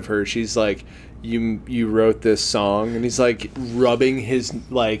front of her, she's like, you wrote this song, and he's like rubbing his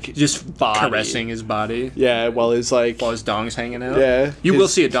like just body. Caressing his body. Yeah, while his dong's hanging out. Yeah, you will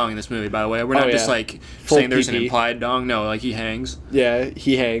see a dong in this movie, by the way. We're not just like full saying there's an implied dong. No, like he hangs. Yeah,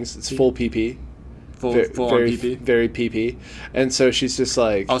 he hangs. It's full pee-pee. Full on pee-pee. Very pee-pee. And so she's just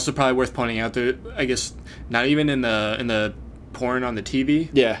like... Also probably worth pointing out that, I guess, not even in the porn on the TV.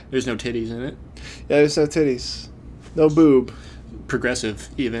 Yeah. There's no titties in it. Yeah, there's no titties. No boob. Progressive,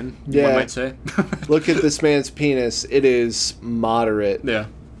 even, one might say. Look at this man's penis. It is moderate. Yeah.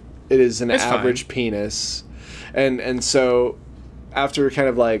 It is an average penis. And so, after kind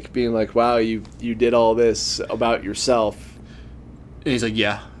of like being like, wow, you did all this about yourself. And he's like,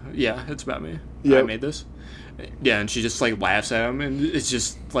 yeah, it's about me. Yep. I made this. Yeah, and she just like laughs at him, and it's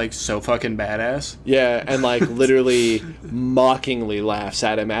just like so fucking badass. Yeah, and like literally mockingly laughs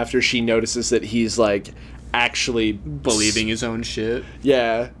at him after she notices that he's like actually believing his own shit.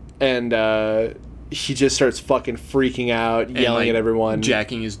 Yeah, and he just starts fucking freaking out, yelling at everyone,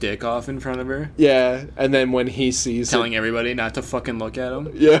 jacking his dick off in front of her. Yeah, and then when he sees telling everybody not to fucking look at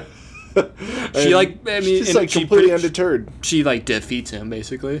him. Yeah. She like, I mean, she's like completely undeterred. She like defeats him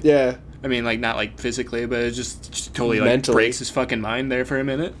basically. Yeah. I mean, like, not, like, physically, but it just totally, like, mentally breaks his fucking mind there for a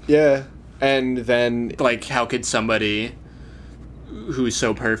minute. Yeah. And then... Like, how could somebody who's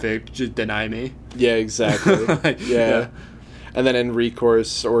so perfect just deny me? Yeah, exactly. Yeah. And then in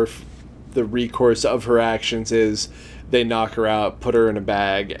recourse, or the recourse of her actions is they knock her out, put her in a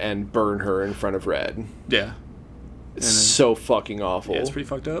bag, and burn her in front of Red. Yeah. It's so fucking awful. Yeah, it's pretty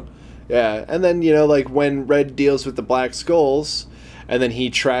fucked up. Yeah. And then, you know, like, when Red deals with the Black Skulls... And then he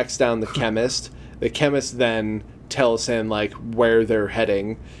tracks down the chemist. The chemist then tells him, like, where they're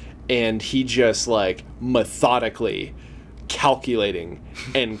heading. And he just, like, methodically calculating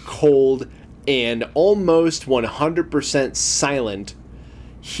and cold and almost 100% silent,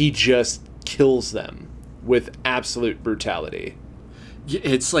 he just kills them with absolute brutality.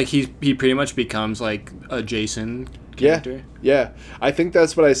 It's like he pretty much becomes like a Jason character. Yeah. I think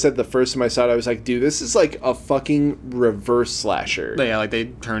that's what I said the first time I saw it. I was like, dude, this is like a fucking reverse slasher. But yeah, like they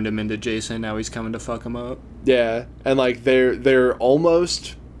turned him into Jason. Now he's coming to fuck him up. Yeah, and like they're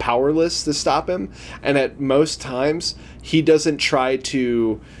almost powerless to stop him, and at most times he doesn't try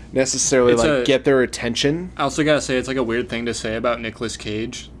to necessarily get their attention. I also gotta say it's like a weird thing to say about Nicolas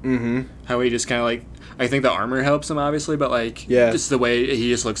Cage. Mm-hmm. How he just kind of like, I think the armor helps him obviously, but like just the way he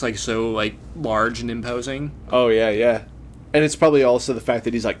just looks like so like large and imposing. Oh yeah. And it's probably also the fact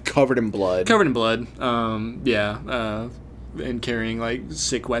that he's like covered in blood. And carrying like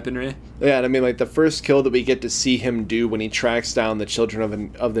sick weaponry. Yeah, and I mean like the first kill that we get to see him do when he tracks down the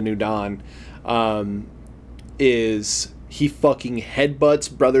children of the New Dawn, is he fucking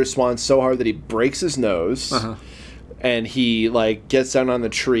headbutts Brother Swan so hard that he breaks his nose, and he like gets down on the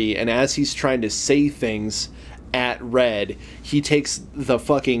tree, and as he's trying to say things at Red, he takes the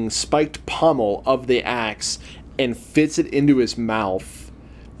fucking spiked pommel of the axe and fits it into his mouth,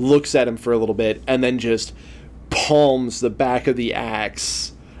 looks at him for a little bit, and then just palms the back of the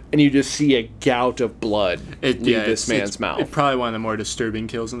axe, and you just see a gout of blood leave this man's mouth. It's probably one of the more disturbing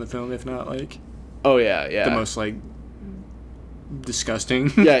kills in the film, if not like the most like disgusting.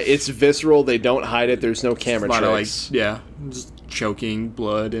 Yeah, it's visceral. They don't hide it. There's no camera tricks. Of like, just choking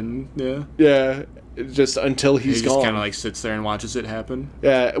blood and just until he's gone. He just kind of like sits there and watches it happen.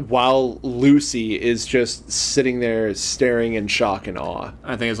 Yeah, while Lucy is just sitting there staring in shock and awe.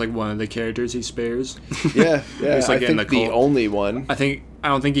 I think it's like one of the characters he spares. Yeah. Like I think the only one. I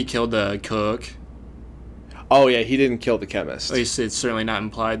don't think he killed the cook. Oh yeah, he didn't kill the chemist. At least it's certainly not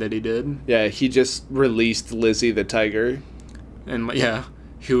implied that he did. Yeah, he just released Lizzie the tiger. And he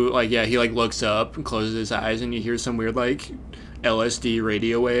looks up and closes his eyes, and you hear some weird like LSD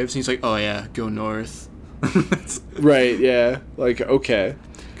radio waves, and he's like, oh yeah, go north. Right, yeah, like, okay,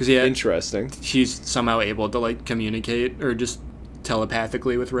 because interesting. She's somehow able to like communicate or just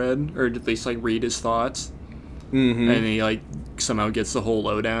telepathically with Red, or at least like read his thoughts. And he like somehow gets the whole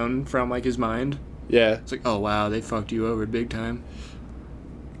lowdown from like his mind. Yeah, it's like, oh wow, they fucked you over big time.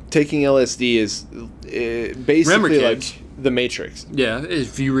 Taking LSD is basically like the Matrix. Yeah,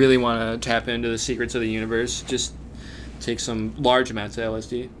 if you really want to tap into the secrets of the universe, just take some large amounts of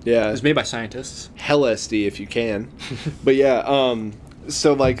LSD. Yeah. It's made by scientists. LSD if you can. But yeah,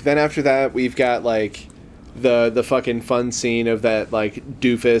 so like then after that we've got like the fucking fun scene of that like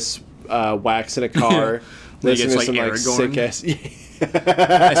doofus waxing a car. Listening to some like sick ass.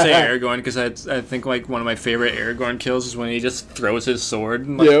 I say Aragorn because I think like one of my favorite Aragorn kills is when he just throws his sword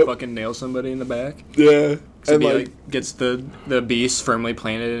and like fucking nails somebody in the back. Yeah. So and he like gets the beast firmly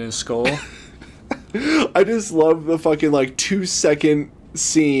planted in his skull. I just love the fucking like 2-second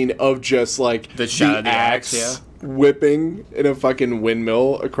scene of just like the shot of the axe whipping in a fucking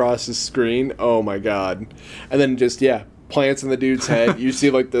windmill across the screen. Oh my god. And then just plants in the dude's head. You see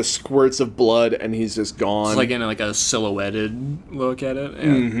like the squirts of blood and he's just gone. It's like in like a silhouetted look at it.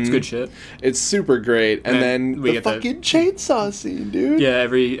 Yeah, it's good shit. It's super great. And then the fucking chainsaw scene, dude. Yeah,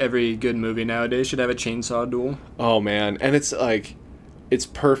 every good movie nowadays should have a chainsaw duel. Oh man. And it's like it's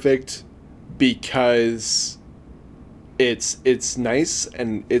perfect because it's nice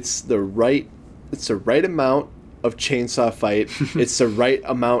and it's the right amount of chainsaw fight. It's the right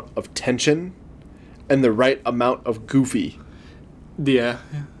amount of tension and the right amount of goofy. Yeah.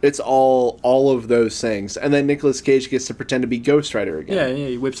 It's all of those things. And then Nicolas Cage gets to pretend to be Ghost Rider again. Yeah,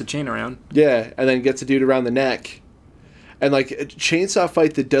 he whips a chain around. Yeah, and then gets a dude around the neck. And like a chainsaw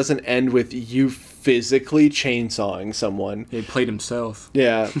fight that doesn't end with you physically chainsawing someone. He played himself.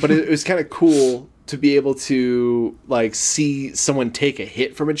 Yeah, but it was kind of cool to be able to like see someone take a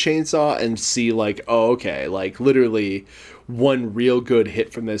hit from a chainsaw and see like, oh, okay, like literally one real good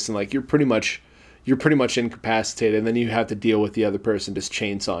hit from this, and like you're pretty much incapacitated, and then you have to deal with the other person just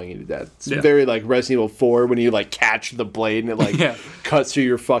chainsawing you to death. It's very like Resident Evil 4 when you like catch the blade and it like cuts through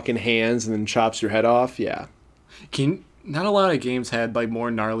your fucking hands and then chops your head off. Yeah. Not a lot of games had like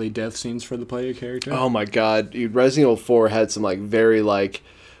more gnarly death scenes for the player character. Oh my god, dude! Resident Evil 4 had some like very like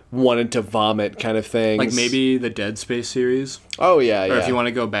wanted to vomit kind of things. Like maybe the Dead Space series. Oh yeah, or if you want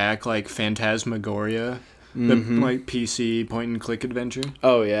to go back, like Phantasmagoria, the like PC point and click adventure.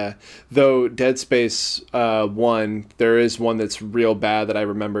 Oh yeah, though Dead Space 1, there is one that's real bad that I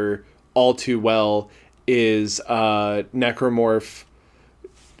remember all too well. Is Necromorph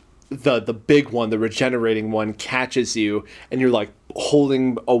the big one, the regenerating one, catches you, and you're like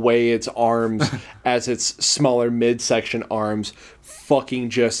holding away its arms as its smaller midsection arms fucking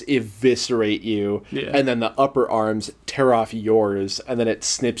just eviscerate you. Yeah. And then the upper arms tear off yours, and then it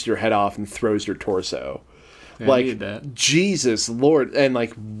snips your head off and throws your torso. Yeah, I Like, needed that. Jesus Lord, and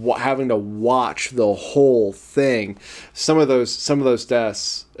like having to watch the whole thing. Some of those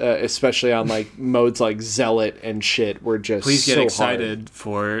deaths, especially on like modes like Zealot and shit, were just Please get so excited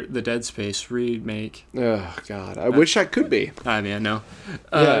for the Dead Space remake. hard. Oh God, I wish I could be. I mean, no.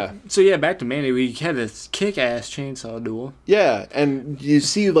 Yeah. So yeah, back to Mandy. We had this kick-ass chainsaw duel. Yeah, and you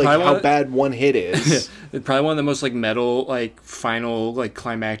see like Probably how one- bad one hit is. Probably one of the most like metal, like final, like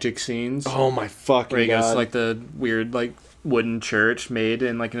climactic scenes. Oh my fucking where he goes God. to like the weird like wooden church made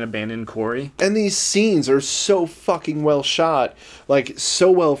in like an abandoned quarry. And these scenes are so fucking well shot, like so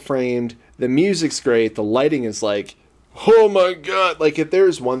well framed. The music's great. The lighting is like, oh my God. Like if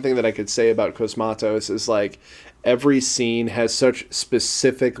there's one thing that I could say about Cosmatos is like every scene has such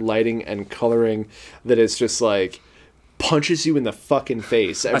specific lighting and coloring that it's just like punches you in the fucking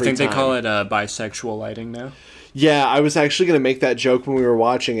face every I think time. they call it bisexual lighting now. Yeah, I was actually going to make that joke when we were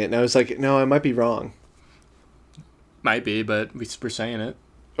watching it, and I was like, no, I might be wrong. Might be, but we're saying it.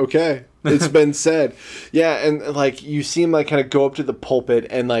 Okay, it's been said. Yeah, and like you see him like kind of go up to the pulpit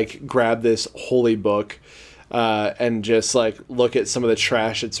and like grab this holy book, and just like look at some of the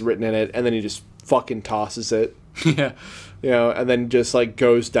trash that's written in it, and then he just fucking tosses it, Yeah. and then just like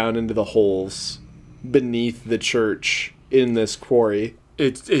goes down into the holes beneath the church in this quarry.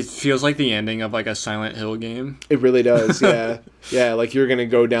 It feels like the ending of like a Silent Hill game. It really does. Yeah, yeah. Like you're gonna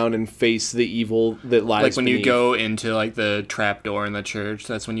go down and face the evil that lies. Like when you beneath. go into like the trap door in the church,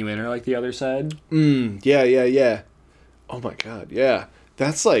 that's when you enter like the other side. Yeah. Oh my God, yeah.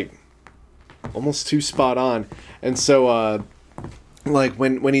 That's like almost too spot on. And so, like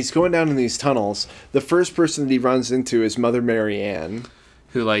when he's going down in these tunnels, the first person that he runs into is Mother Mary Ann.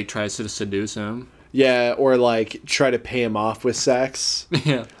 Who like tries to seduce him. Yeah, or like try to pay him off with sex.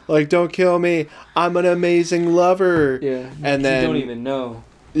 Yeah. Like, don't kill me. I'm an amazing lover. Yeah. And then you don't even know.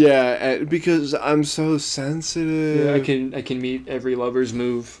 yeah, because I'm so sensitive. Yeah, I can meet every lover's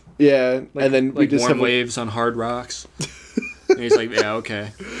move. Yeah, Like, and then we like just warm have waves on hard rocks. And he's like, yeah,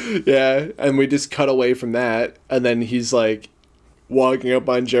 okay. yeah, and we just cut away from that, and then he's like walking up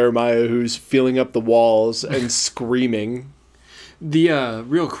on Jeremiah, who's feeling up the walls and screaming. The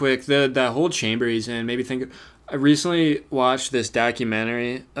real quick, that whole chamber he's in made me think. I recently watched this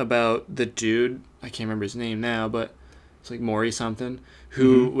documentary about the dude. I can't remember his name now, but it's like Maury something,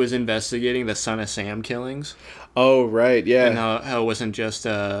 who was investigating the Son of Sam killings, Oh right, yeah, and how it wasn't just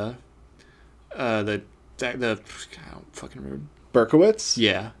the I don't fucking remember. Berkowitz.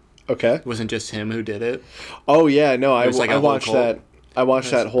 Yeah, Okay. it wasn't just him who did it. Oh yeah, no, It was like I a whole watched cult. that. I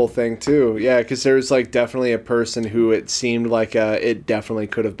watched that whole thing too. Yeah, because there was like definitely a person who it seemed like it definitely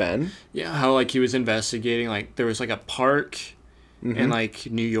could have been. Yeah, how like he was investigating, like there was like a park in like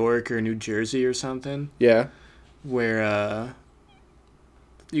New York or New Jersey or something Yeah. where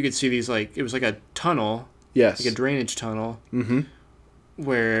you could see these like it was like a tunnel, Yes. like a drainage tunnel, Mm-hmm.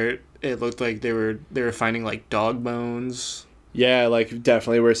 where it looked like they were finding like dog bones. Yeah, like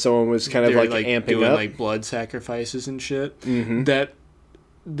definitely where someone was kind of They were, like amping doing up. like blood sacrifices and shit. Mhm. That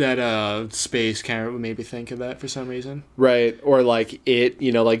space kind of made me think of that for some reason. Right, or like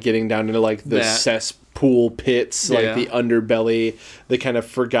like getting down into like the That. cesspool pits, like Yeah. the underbelly, the kind of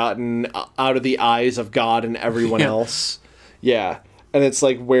forgotten out of the eyes of God and everyone Yeah. else. Yeah, and it's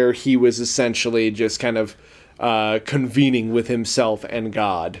like where he was essentially just kind of convening with himself and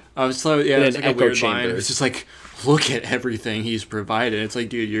God. I was thought, yeah, In it's an like a echo weird line. chamber. It's just like, look at everything he's provided. It's like,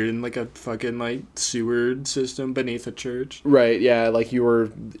 dude, you're in like a fucking like sewer system beneath a church. Right, yeah, like you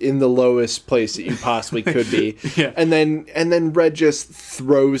were in the lowest place that you possibly could be. Yeah. And then Red just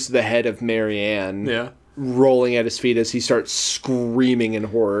throws the head of Marianne Yeah. rolling at his feet as he starts screaming in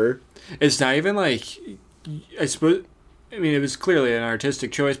horror. It's not even like, I suppose, I mean, it was clearly an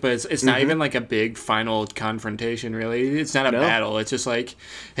artistic choice, but it's not even like a big final confrontation, really. It's not a No. battle. It's just like,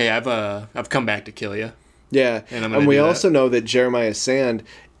 hey, I've come back to kill you. Yeah, And I'm and gonna we do that. also know that Jeremiah Sand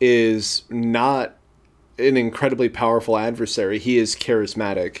is not an incredibly powerful adversary. He is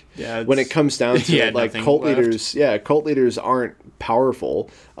charismatic. Yeah, When it it's- comes down to he it, had like nothing cult left. leaders aren't powerful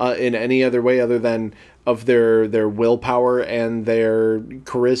in any other way other than of their willpower and their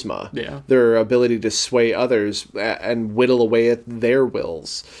charisma. Yeah. Their ability to sway others and whittle away at their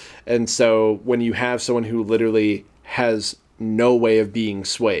wills. And so when you have someone who literally has no way of being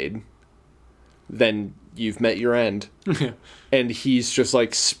swayed, then you've met your end. And he's just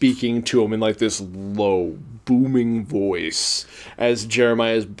like speaking to him in like this low, booming voice as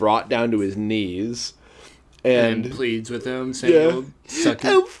Jeremiah is brought down to his knees. And pleads with him, saying,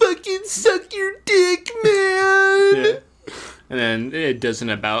 I'll fucking suck your dick, man! Yeah. And then it does an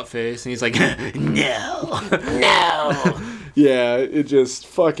about face, and he's like, no. Yeah, it just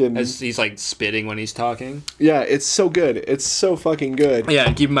fucking... As he's like spitting when he's talking. Yeah, it's so good. It's so fucking good. Yeah,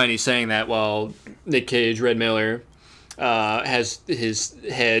 and keep in mind he's saying that while Nick Cage, Red Miller, has his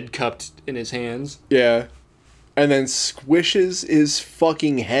head cupped in his hands. Yeah. And then squishes his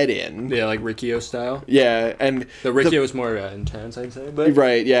fucking head in. Yeah, like Riccio style. Yeah, and... The Riccio was more intense, I'd say. But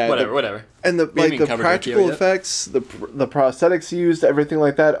right, yeah. Whatever. And the practical effects, the prosthetics used, everything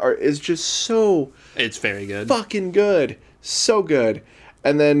like that is just so... It's very good. Fucking good. So good.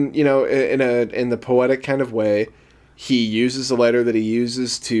 And then, you know, in the poetic kind of way, he uses the lighter that he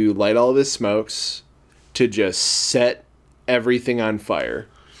uses to light all of his smokes to just set everything on fire.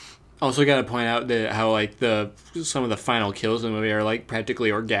 Also, got to point out that how like some of the final kills in the movie are like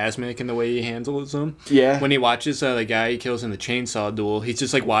practically orgasmic in the way he handles them. Yeah. When he watches the guy he kills in the chainsaw duel, he's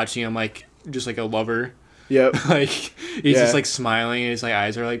just like watching him like just like a lover. Yep. Like he's just like smiling, and his like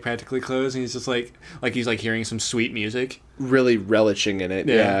eyes are like practically closed, and he's just like he's like hearing some sweet music. Really relishing in it.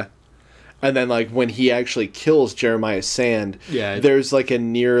 Yeah. And then, like, when he actually kills Jeremiah Sand, there's, like, a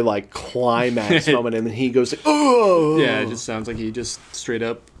near, like, climax moment, and then he goes, like, oh! Yeah, it just sounds like he just straight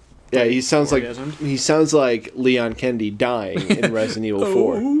up... Yeah, he sounds like Leon Kennedy dying in Resident Evil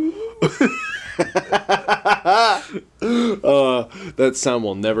 4. That sound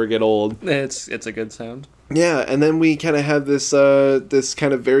will never get old. It's a good sound. Yeah, and then we kind of have this this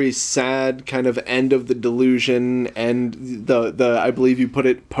kind of very sad kind of end of the delusion and the I believe you put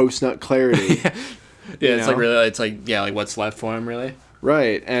it post-nut clarity. It's like what's left for him really.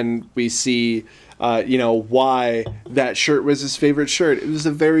 Right, and we see why that shirt was his favorite shirt. It was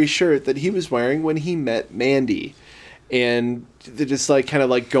the very shirt that he was wearing when he met Mandy. And they're just like kind of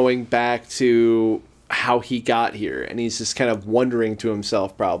like going back to how he got here, and he's just kind of wondering to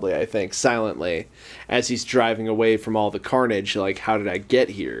himself, probably, I think, silently, as he's driving away from all the carnage, like, how did I get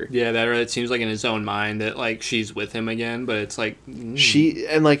here? Yeah, it seems like in his own mind that like she's with him again, but it's like she,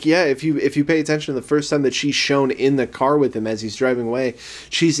 and like, yeah, if you pay attention to the first time that she's shown in the car with him as he's driving away,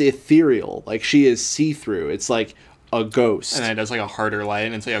 she's ethereal, like she is see-through. It's like a ghost. And then it does like a harder light,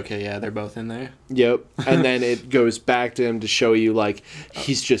 and it's like, okay, yeah, they're both in there. Yep. And then it goes back to him to show you like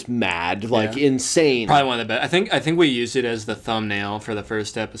he's just mad, like insane. Probably one of the best. I think we used it as the thumbnail for the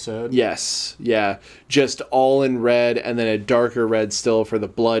first episode. Yes. Yeah. Just all in red, and then a darker red still for the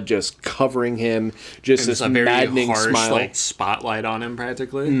blood just covering him. Just this maddening harsh, smile, like spotlight on him,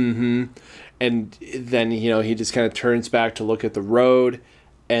 practically. Mm-hmm. And then he just kind of turns back to look at the road.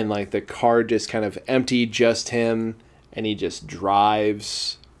 And, like, the car just kind of empty, just him, and he just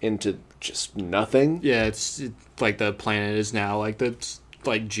drives into just nothing. Yeah, it's like the planet is now, like,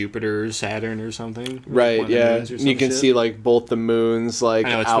 Jupiter or Saturn or something. Right, yeah. You can see, like, both the moons, like, I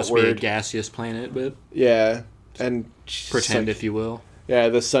know it's outward. Supposed to be a gaseous planet, but... Yeah, and... Pretend, if you will. Yeah,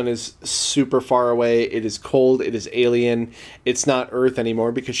 the sun is super far away. It is cold. It is alien. It's not Earth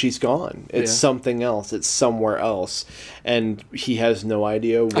anymore because she's gone. It's something else. It's somewhere else. And he has no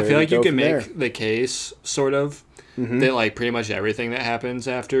idea where to go. I feel like you can make the case, sort of, that like pretty much everything that happens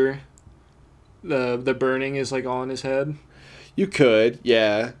after the burning is like all in his head. You could,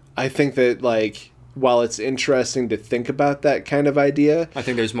 yeah. I think that, like, while it's interesting to think about that kind of idea... I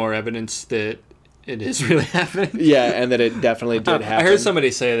think there's more evidence that it is really happening. Yeah, and that it definitely did happen. I heard somebody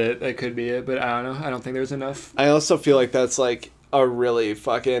say that could be it, but I don't know. I don't think there's enough. I also feel like that's like a really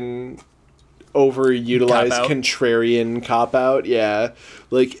fucking overutilized contrarian cop-out. Yeah.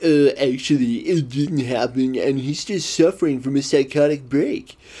 Like, actually, it didn't happen, and he's just suffering from a psychotic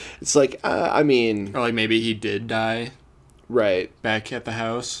break. It's like, I mean... Or like maybe he did die. Right. Back at the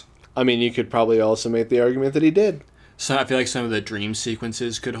house. I mean, you could probably also make the argument that he did. So I feel like some of the dream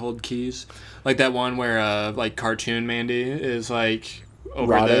sequences could hold keys, like that one where like cartoon Mandy is like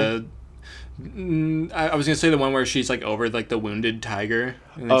over Rotting? I was gonna say the one where she's like over like the wounded tiger,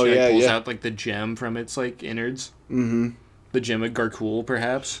 and then she like, pulls out like the gem from its like innards. Mm-hmm. The gem of Garcool,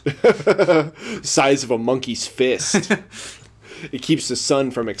 perhaps. Size of a monkey's fist. It keeps the sun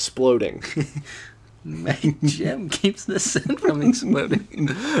from exploding. My gem keeps the sun from exploding.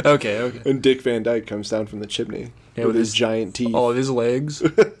 Okay. And Dick Van Dyke comes down from the chimney with his giant teeth. All of his legs.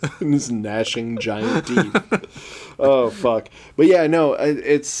 And his gnashing giant teeth. Oh fuck! But yeah, no,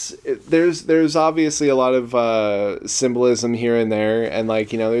 there's obviously a lot of symbolism here and there, and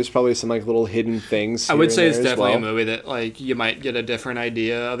like, you know, there's probably some like little hidden things. I would say it's as definitely well. a movie that like you might get a different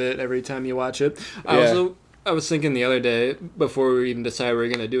idea of it every time you watch it. Yeah. I was thinking the other day before we even decided we were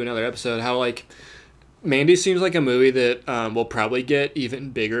gonna do another episode how like Mandy seems like a movie that will probably get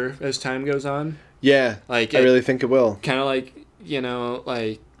even bigger as time goes on. Yeah, Like I really think it will. kind of like, you know,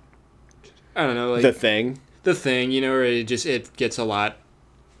 like I don't know, like The Thing. the Thing, you know, where it gets a lot.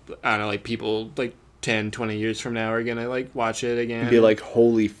 I don't know, like people like 10, 20 years from now are gonna like watch it again. Be like,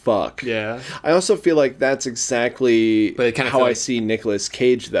 holy fuck. yeah, I also feel like that's exactly But it kinda how feel I like- see Nicolas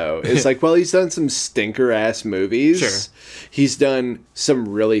Cage, though. It's like, well, he's done some stinker-ass movies. Sure. He's done some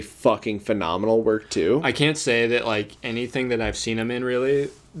really fucking phenomenal work, too. I can't say that like anything that I've seen him in really.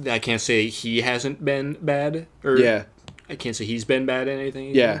 I can't say he hasn't been bad, or Yeah. I can't say he's been bad in anything.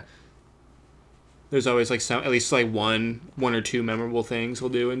 either. Yeah. There's always like some, at least like one or two memorable things he'll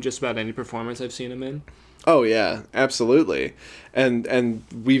do in just about any performance I've seen him in. Oh yeah, absolutely. And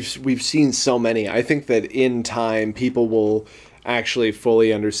we've seen so many. I think that in time people will actually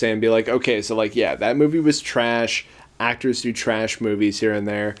fully understand, be like, okay, so like, yeah, that movie was trash. Actors do trash movies here and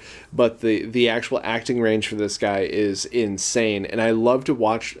there, but the actual acting range for this guy is insane. And I love to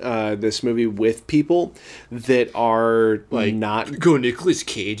watch this movie with people that are Like not. go Nicolas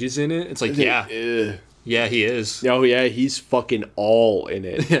Cage is in it. It's like yeah, Ugh. yeah he is. Oh yeah, he's fucking all in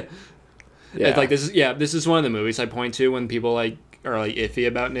it. Yeah. Yeah. It's like this is one of the movies I point to when people like are like iffy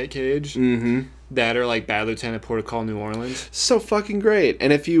about Nick Cage. Mm-hmm. That are like Bad Lieutenant Protocol New Orleans. So fucking great.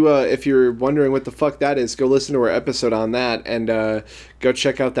 And if you're wondering what the fuck that is, go listen to our episode on that and go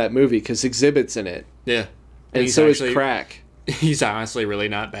check out that movie because Exhibit's in it, Yeah, and he's so is actually- Crack. He's honestly really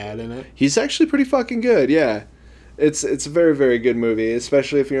not bad in it. He's actually pretty fucking good. Yeah, it's a very, very good movie,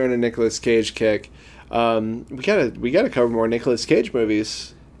 especially if you're on a Nicolas Cage kick. We gotta cover more Nicolas Cage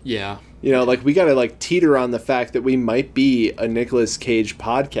movies. Yeah. You know, like we gotta like teeter on the fact that we might be a Nicolas Cage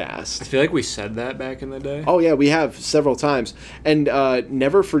I podcast. feel like we said that back in the day. Oh yeah, we have several times, and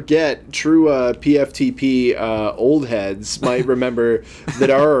never forget, true PFTP old heads might remember that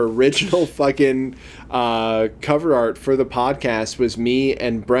our original fucking cover art for the podcast was me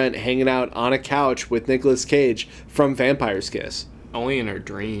and Brent hanging out on a couch with Nicolas Cage from Vampire's Kiss. Only in our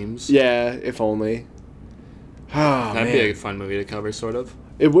dreams. Yeah, if only. Oh, That'd man. be a fun movie to cover, sort of.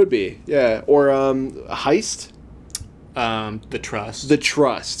 It would be, yeah. Or Heist, The Trust. The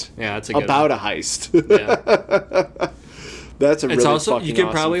Trust. Yeah, that's a good About one. a heist. Yeah. That's a really It's also fucking you could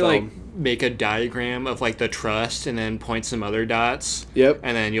awesome probably film. like make a diagram of like the trust and then point some other dots. Yep.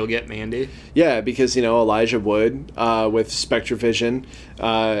 And then you'll get Mandy. Yeah, because, you know, Elijah Wood with SpectreVision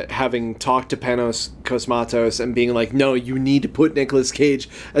having talked to Panos Cosmatos and being like, no, you need to put Nicolas Cage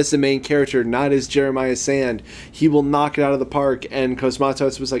as the main character, not as Jeremiah Sand. He will knock it out of the park. And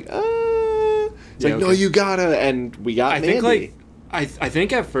Cosmatos was like, It's Yeah, like, no, okay. you gotta. And we got I Mandy. think like I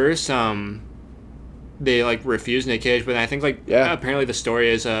think at first they like refused Nick Cage, but I think like Yeah. apparently the story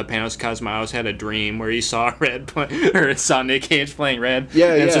is Panos Cosmatos had a dream where he saw or saw Nick Cage playing Red.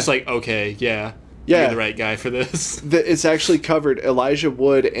 Yeah, and it's yeah. just like okay, yeah, Yeah. you're the right guy for this. It's actually covered Elijah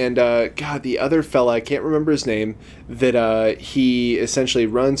Wood and God, the other fella, I can't remember his name, that he essentially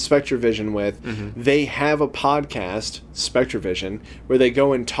runs SpectreVision with. Mm-hmm. They have a podcast, SpectreVision, where they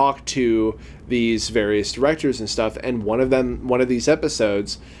go and talk to these various directors and stuff. And one of these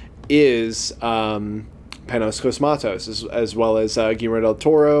episodes is Panos Cosmatos, as well as Guillermo del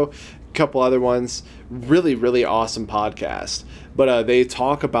Toro, a couple other ones. Really, really awesome podcast. But they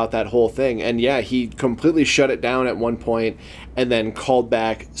talk about that whole thing, and yeah, he completely shut it down at one point, and then called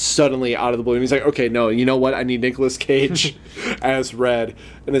back suddenly out of the blue. And he's like, "Okay, no, you know what? I need Nicolas Cage as Red,"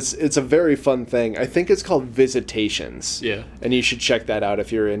 and it's a very fun thing. I think it's called Visitations. Yeah. and you should check that out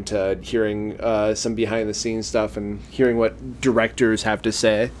if you're into hearing some behind the scenes stuff and hearing what directors have to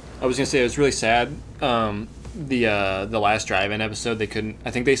say. I was gonna say it was really sad. The last drive-in episode they couldn't.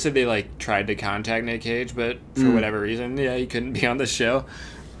 I think they said they like tried to contact Nick Cage, but for whatever reason, yeah, he couldn't be on the show.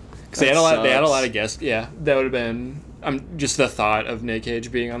 Because they had a lot. They had a lot of guests. Yeah, that would have been. Just the thought of Nick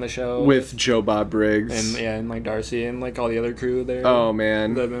Cage being on the show With Joe Bob Briggs. and like Darcy and like all the other crew there. Oh,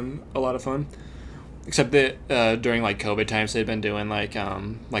 man. that'd been a lot of fun. Except that during like COVID times they'd been doing like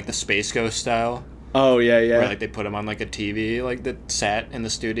the Space Ghost style. Oh yeah, yeah. Where like they put him on like a TV like that sat in the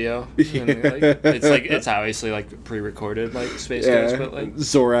studio. And, like, it's obviously like pre-recorded like Space Ghost, but like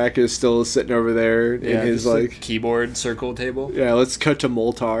Zorak is still sitting over there in his like keyboard circle table. Yeah, let's cut to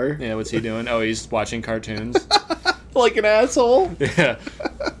Moltar. Yeah, what's he doing? Oh, he's watching cartoons. Like an asshole. Yeah.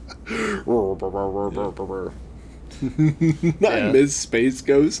 I miss Space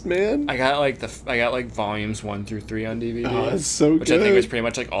Ghost, man. I got like volumes 1 through 3 on DVD. Oh, that's so which good. I think was pretty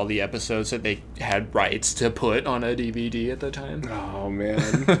much like all the episodes that they had rights to put on a DVD at the time. Oh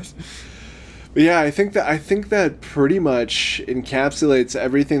man. But yeah, I think that pretty much encapsulates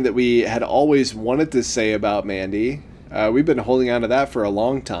everything that we had always wanted to say about Mandy. We've been holding on to that for a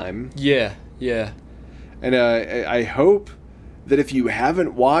long time. Yeah, yeah. And I hope that if you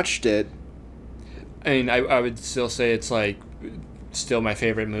haven't watched it, I mean, I would still say it's like still my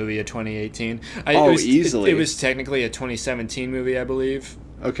favorite movie of 2018. Easily. It was technically a 2017 movie, I believe.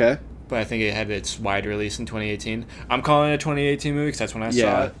 Okay. But I think it had its wide release in 2018. I'm calling it a 2018 movie because that's when I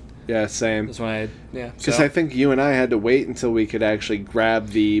saw it. Yeah, same. That's when Because I think you and I had to wait until we could actually grab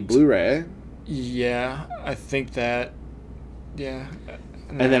the Blu-ray. Yeah, I think that. Yeah.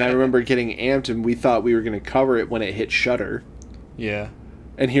 And then I remember getting amped, and we thought we were going to cover it when it hit Shudder. Yeah.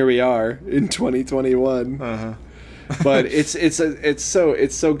 And here we are in 2021. Uh-huh. But it's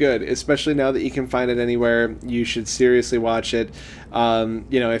so good, especially now that you can find it anywhere. You should seriously watch it.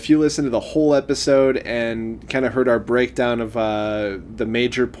 If you listen to the whole episode and kind of heard our breakdown of the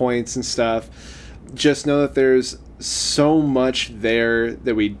major points and stuff, just know that there's so much there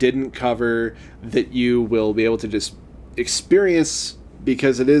that we didn't cover that you will be able to just experience,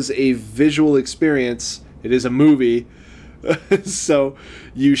 because it is a visual experience. It is a movie. So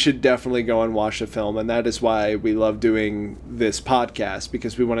you should definitely go and watch the film, and that is why we love doing this podcast,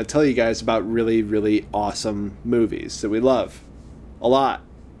 because we want to tell you guys about really, really awesome movies that we love a lot.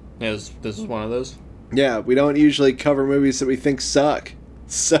 Yeah, this is one of those. Yeah, we don't usually cover movies that we think suck.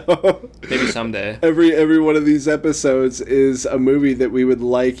 So maybe someday. Every one of these episodes is a movie that we would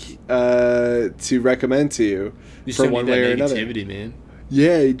like to recommend to you. You for still one need way that or another. negativity, man.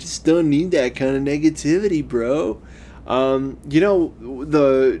 Yeah, you just don't need that kind of negativity, bro. The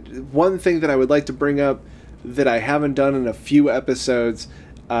one thing that I would like to bring up that I haven't done in a few episodes,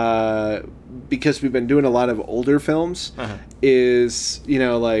 because we've been doing a lot of older films, is,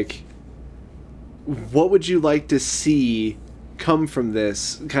 what would you like to see come from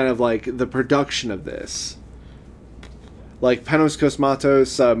this, kind of like the production of this? Like Panos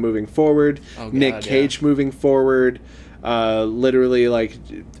Cosmatos moving forward, Nick Cage moving forward, literally like...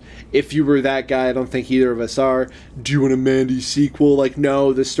 If you were that guy, I don't think either of us are. Do you want a Mandy sequel? Like,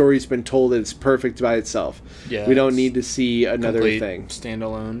 no, the story's been told. It's perfect by itself. Yeah, we don't need to see another thing.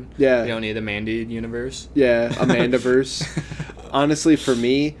 Standalone. Yeah. We don't need the Mandy universe. Yeah, Amandaverse. Honestly, for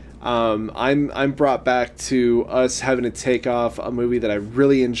me, I'm brought back to us having to take off a movie that I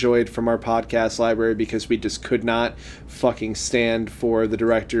really enjoyed from our podcast library because we just could not fucking stand for the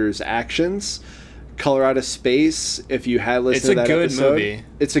director's actions. Color Out of Space, if you had listened to that episode. It's a good movie.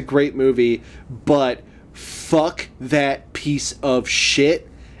 It's a great movie, but fuck that piece of shit.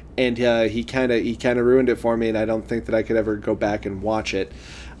 And he kind of ruined it for me, and I don't think that I could ever go back and watch it.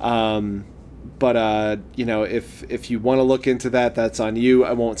 But if you want to look into that, that's on you.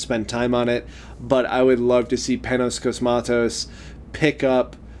 I won't spend time on it, but I would love to see Panos Cosmatos pick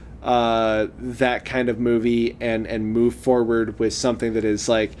up that kind of movie and move forward with something that is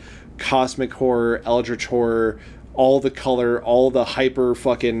like cosmic horror, eldritch horror, all the color, all the hyper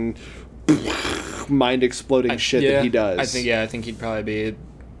fucking mind exploding shit that he does. I think he'd probably be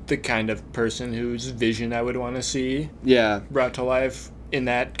the kind of person whose vision I would want to see brought to life in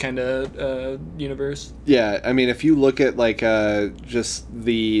that kind of universe. Yeah, I mean, if you look at like just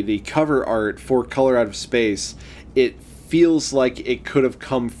the cover art for Color Out of Space, it feels like it could have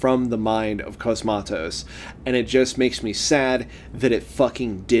come from the mind of Cosmatos, and it just makes me sad that it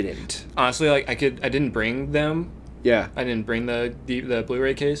fucking didn't. Honestly, like I didn't bring them. Yeah, I didn't bring the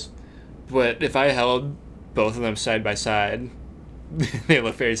Blu-ray case, but if I held both of them side by side, they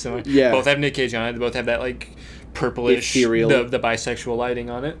look very similar. Yeah, both have Nick Cage on it. They both have that like purplish, ethereal, the bisexual lighting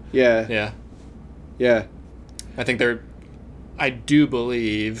on it. Yeah. I think I do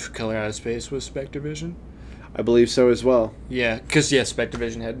believe Color Out of Space was Spectrovision. I believe so as well. Yeah, because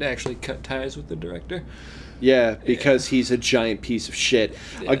Spectrovision had actually cut ties with the director. Yeah, because he's a giant piece of shit.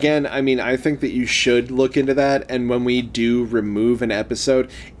 Yeah. Again, I mean, I think that you should look into that, and when we do remove an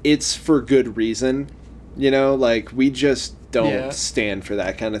episode, it's for good reason. Like, we just don't stand for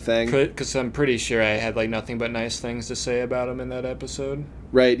that kind of thing. Because I'm pretty sure I had, like, nothing but nice things to say about him in that episode.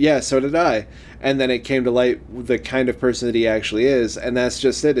 Right, yeah, so did I. And then it came to light the kind of person that he actually is, and that's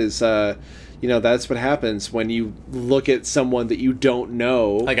just it, is, you know, that's what happens when you look at someone that you don't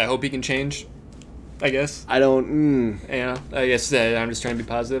know. Like, I hope he can change, I guess. I don't. Yeah, I guess I'm just trying to be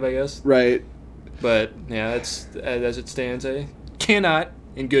positive, I guess. Right. But, yeah, that's as it stands. I cannot,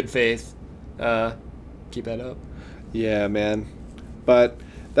 in good faith, keep that up. Yeah, man. But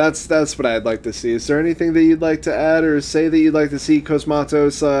that's what I'd like to see. Is there anything that you'd like to add or say that you'd like to see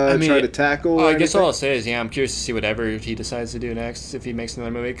Cosmatos try to tackle? I guess all I'll say is, I'm curious to see whatever he decides to do next, if he makes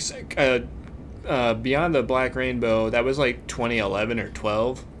another movie. 'Cause, Beyond the Black Rainbow, that was like 2011 or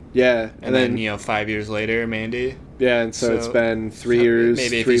 12. Yeah. And then 5 years later, Mandy. Yeah, and so it's been 3 years.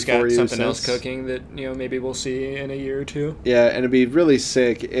 Maybe if he's got something else cooking that maybe we'll see in a year or two. Yeah, and it'd be really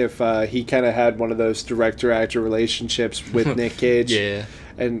sick if he kind of had one of those director-actor relationships with Nick Cage. Yeah.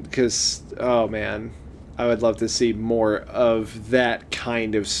 And because, oh man, I would love to see more of that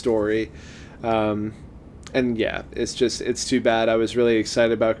kind of story. And yeah, it's too bad. I was really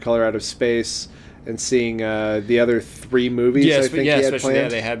excited about Color Out of Space and seeing the other 3 movies. I think he had planned. Yeah,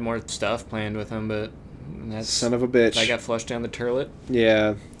 they had more stuff planned with him, but that's son of a bitch. I got flushed down the toilet.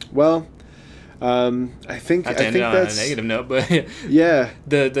 Yeah, well, I think Not to end it on a negative note, but yeah,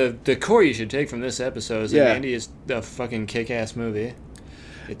 the core you should take from this episode is that Mandy is a fucking kick-ass movie.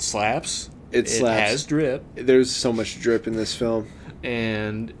 It slaps. It slaps. It has drip. There's so much drip in this film,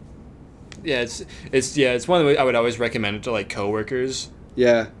 and it's one of the ways I would always recommend it to like coworkers.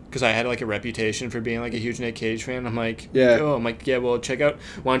 Yeah. Because I had like a reputation for being like a huge Nick Cage fan. I'm like, yeah. Well, check out.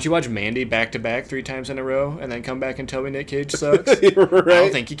 Why don't you watch Mandy back to back 3 times in a row, and then come back and tell me Nick Cage sucks? Right? I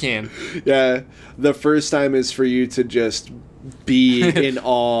don't think you can. Yeah, the first time is for you to just be in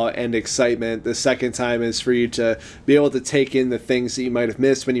awe and excitement. The second time is for you to be able to take in the things that you might have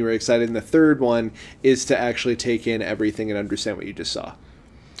missed when you were excited. And the third one is to actually take in everything and understand what you just saw.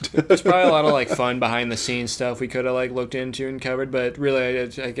 There's probably a lot of like fun behind the scenes stuff we could have like looked into and covered, but really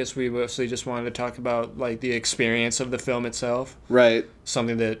I guess we mostly just wanted to talk about like the experience of the film itself. Right.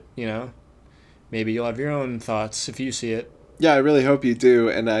 Something that, maybe you'll have your own thoughts if you see it. Yeah, I really hope you do,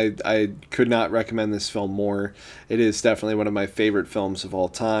 and I could not recommend this film more. It is definitely one of my favorite films of all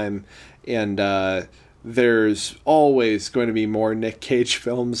time, and there's always going to be more Nick Cage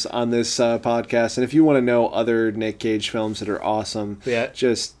films on this podcast, and if you want to know other Nick Cage films that are awesome,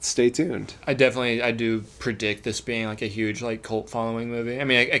 just stay tuned. I do predict this being like a huge like cult following movie. I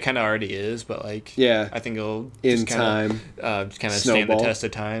mean, it kind of already is, but like I think it'll in time stand the test of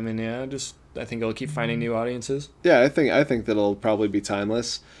time, and I think it'll keep finding new audiences. Yeah, I think that'll probably be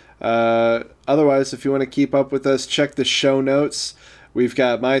timeless. Otherwise, if you want to keep up with us, check the show notes. We've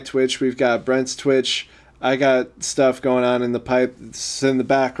got my Twitch, we've got Brent's Twitch. I got stuff going on in the pipe. It's in the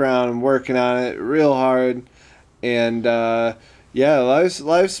background. I'm working on it real hard. And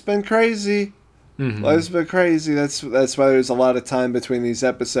life's been crazy. Mm-hmm. Life's been crazy. That's why there's a lot of time between these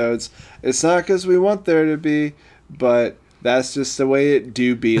episodes. It's not because we want there to be, but that's just the way it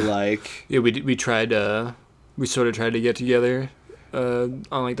do be like. Yeah, we sort of tried to get together on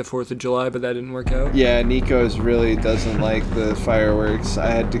like the 4th of July, but that didn't work out. Yeah, Nikos really doesn't like the fireworks. I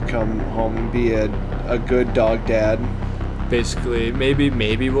had to come home and be a good dog dad. Basically,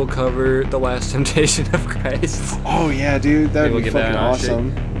 maybe we'll cover The Last Temptation of Christ. Oh yeah, dude, that'd be fucking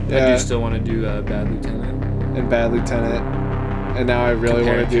awesome. Yeah. I do still want to do Bad Lieutenant. And Bad Lieutenant. And now I really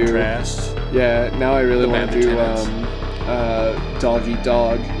want to do contrast. Yeah, now I really want to do Dog Eat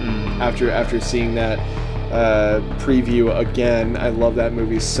Dog. After seeing that preview again. I love that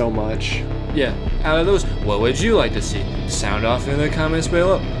movie so much. Yeah. Out of those, what would you like to see? Sound off in the comments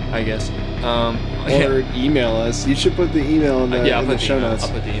below, I guess. Or email us. You should put the email in the show notes.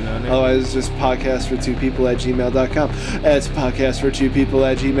 I'll put the email in there. Otherwise, it's just podcastfor2people@gmail.com. It's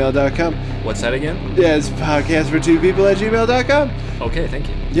podcastfor2people@gmail.com. What's that again? Yeah, it's podcastfor2people@gmail.com. Okay, thank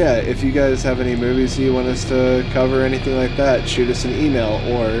you. Yeah, if you guys have any movies you want us to cover, anything like that, shoot us an email,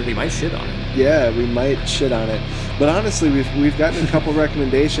 or we might shit on it. Yeah, we might shit on it. But honestly, we've gotten a couple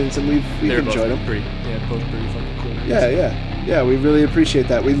recommendations, and we've enjoyed them. Both pretty fucking cool. Yeah, we really appreciate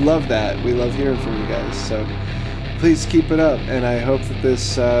that. We love that. We love hearing from you guys. So please keep it up, and I hope that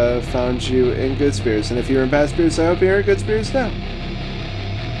this found you in good spirits. And if you're in bad spirits, I hope you're in good spirits now.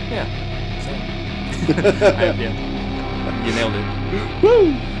 Yeah. You nailed it.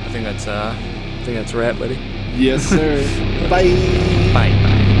 Woo! I think that's a wrap, buddy. Yes, sir. Bye. Bye.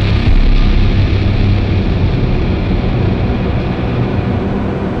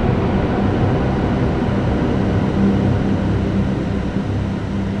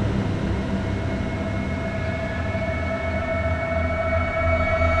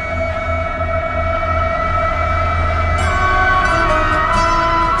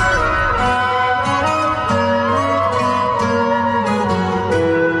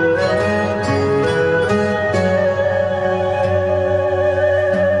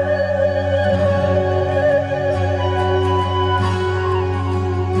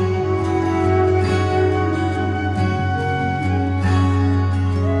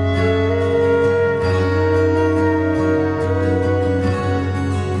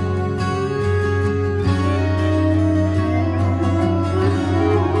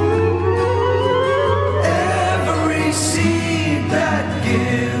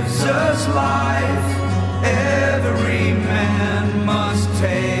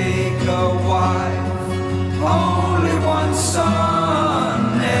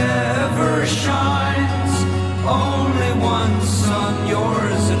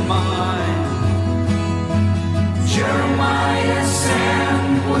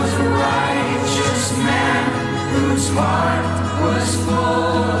 heart was full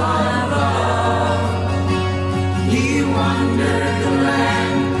of love. He wandered the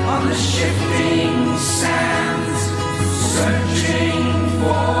land on the shifting sands, searching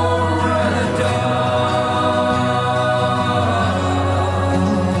for a dove.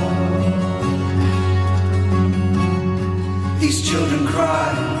 These children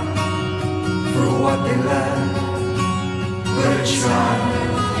cry for what they lack, but a child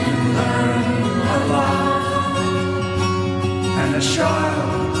can learn a lot. And a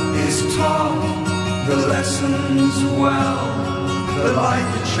child is taught the lessons well. The light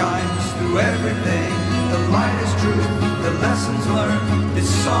that shines through everything, the light is truth, the lessons learned, this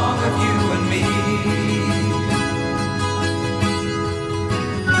song of you and me.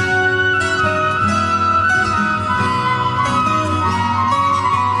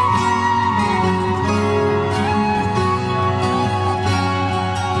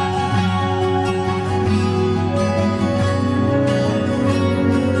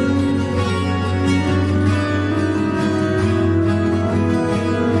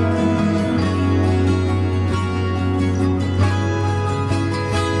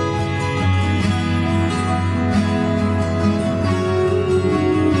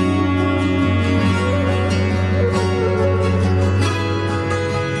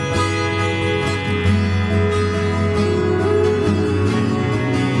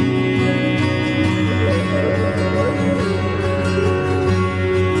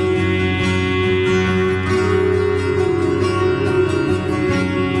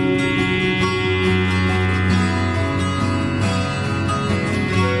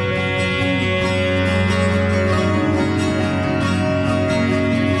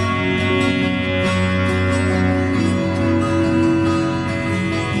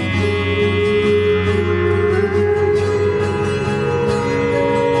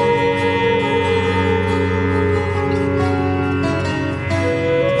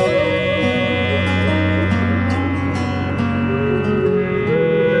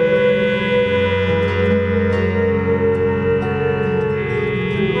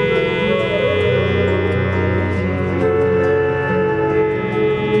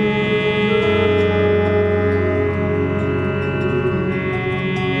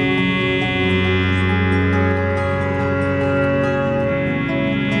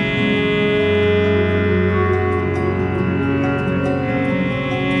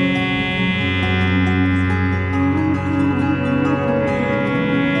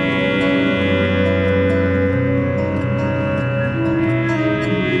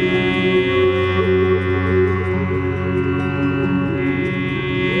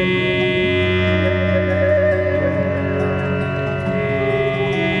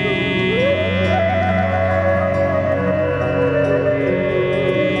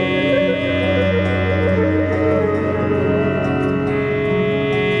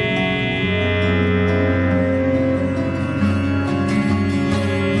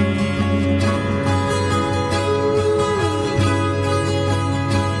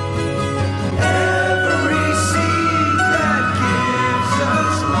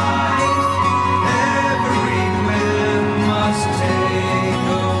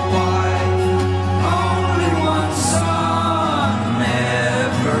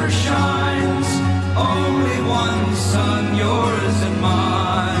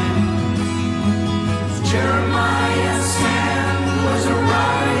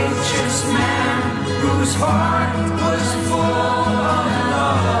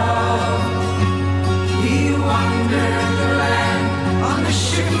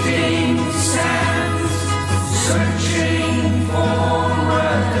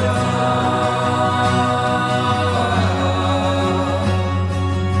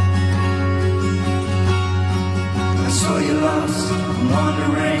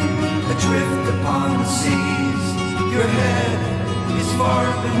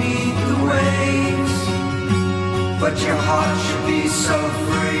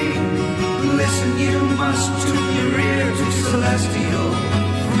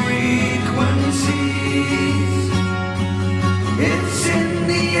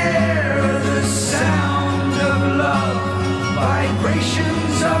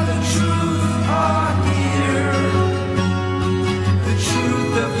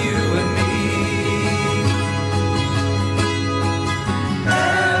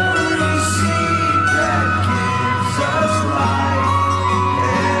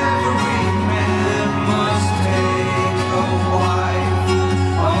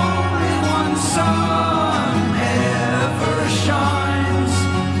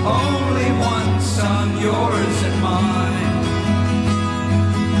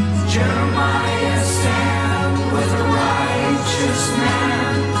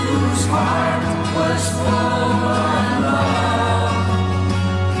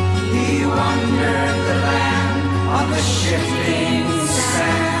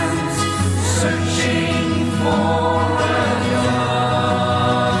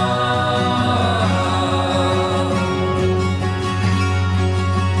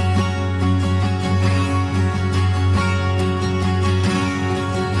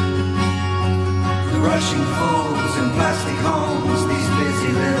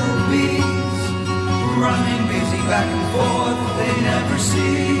 back and forth they never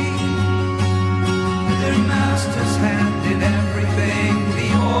see. Their master's hand in everything, the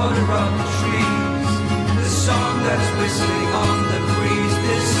order of the trees, the song that's whistling on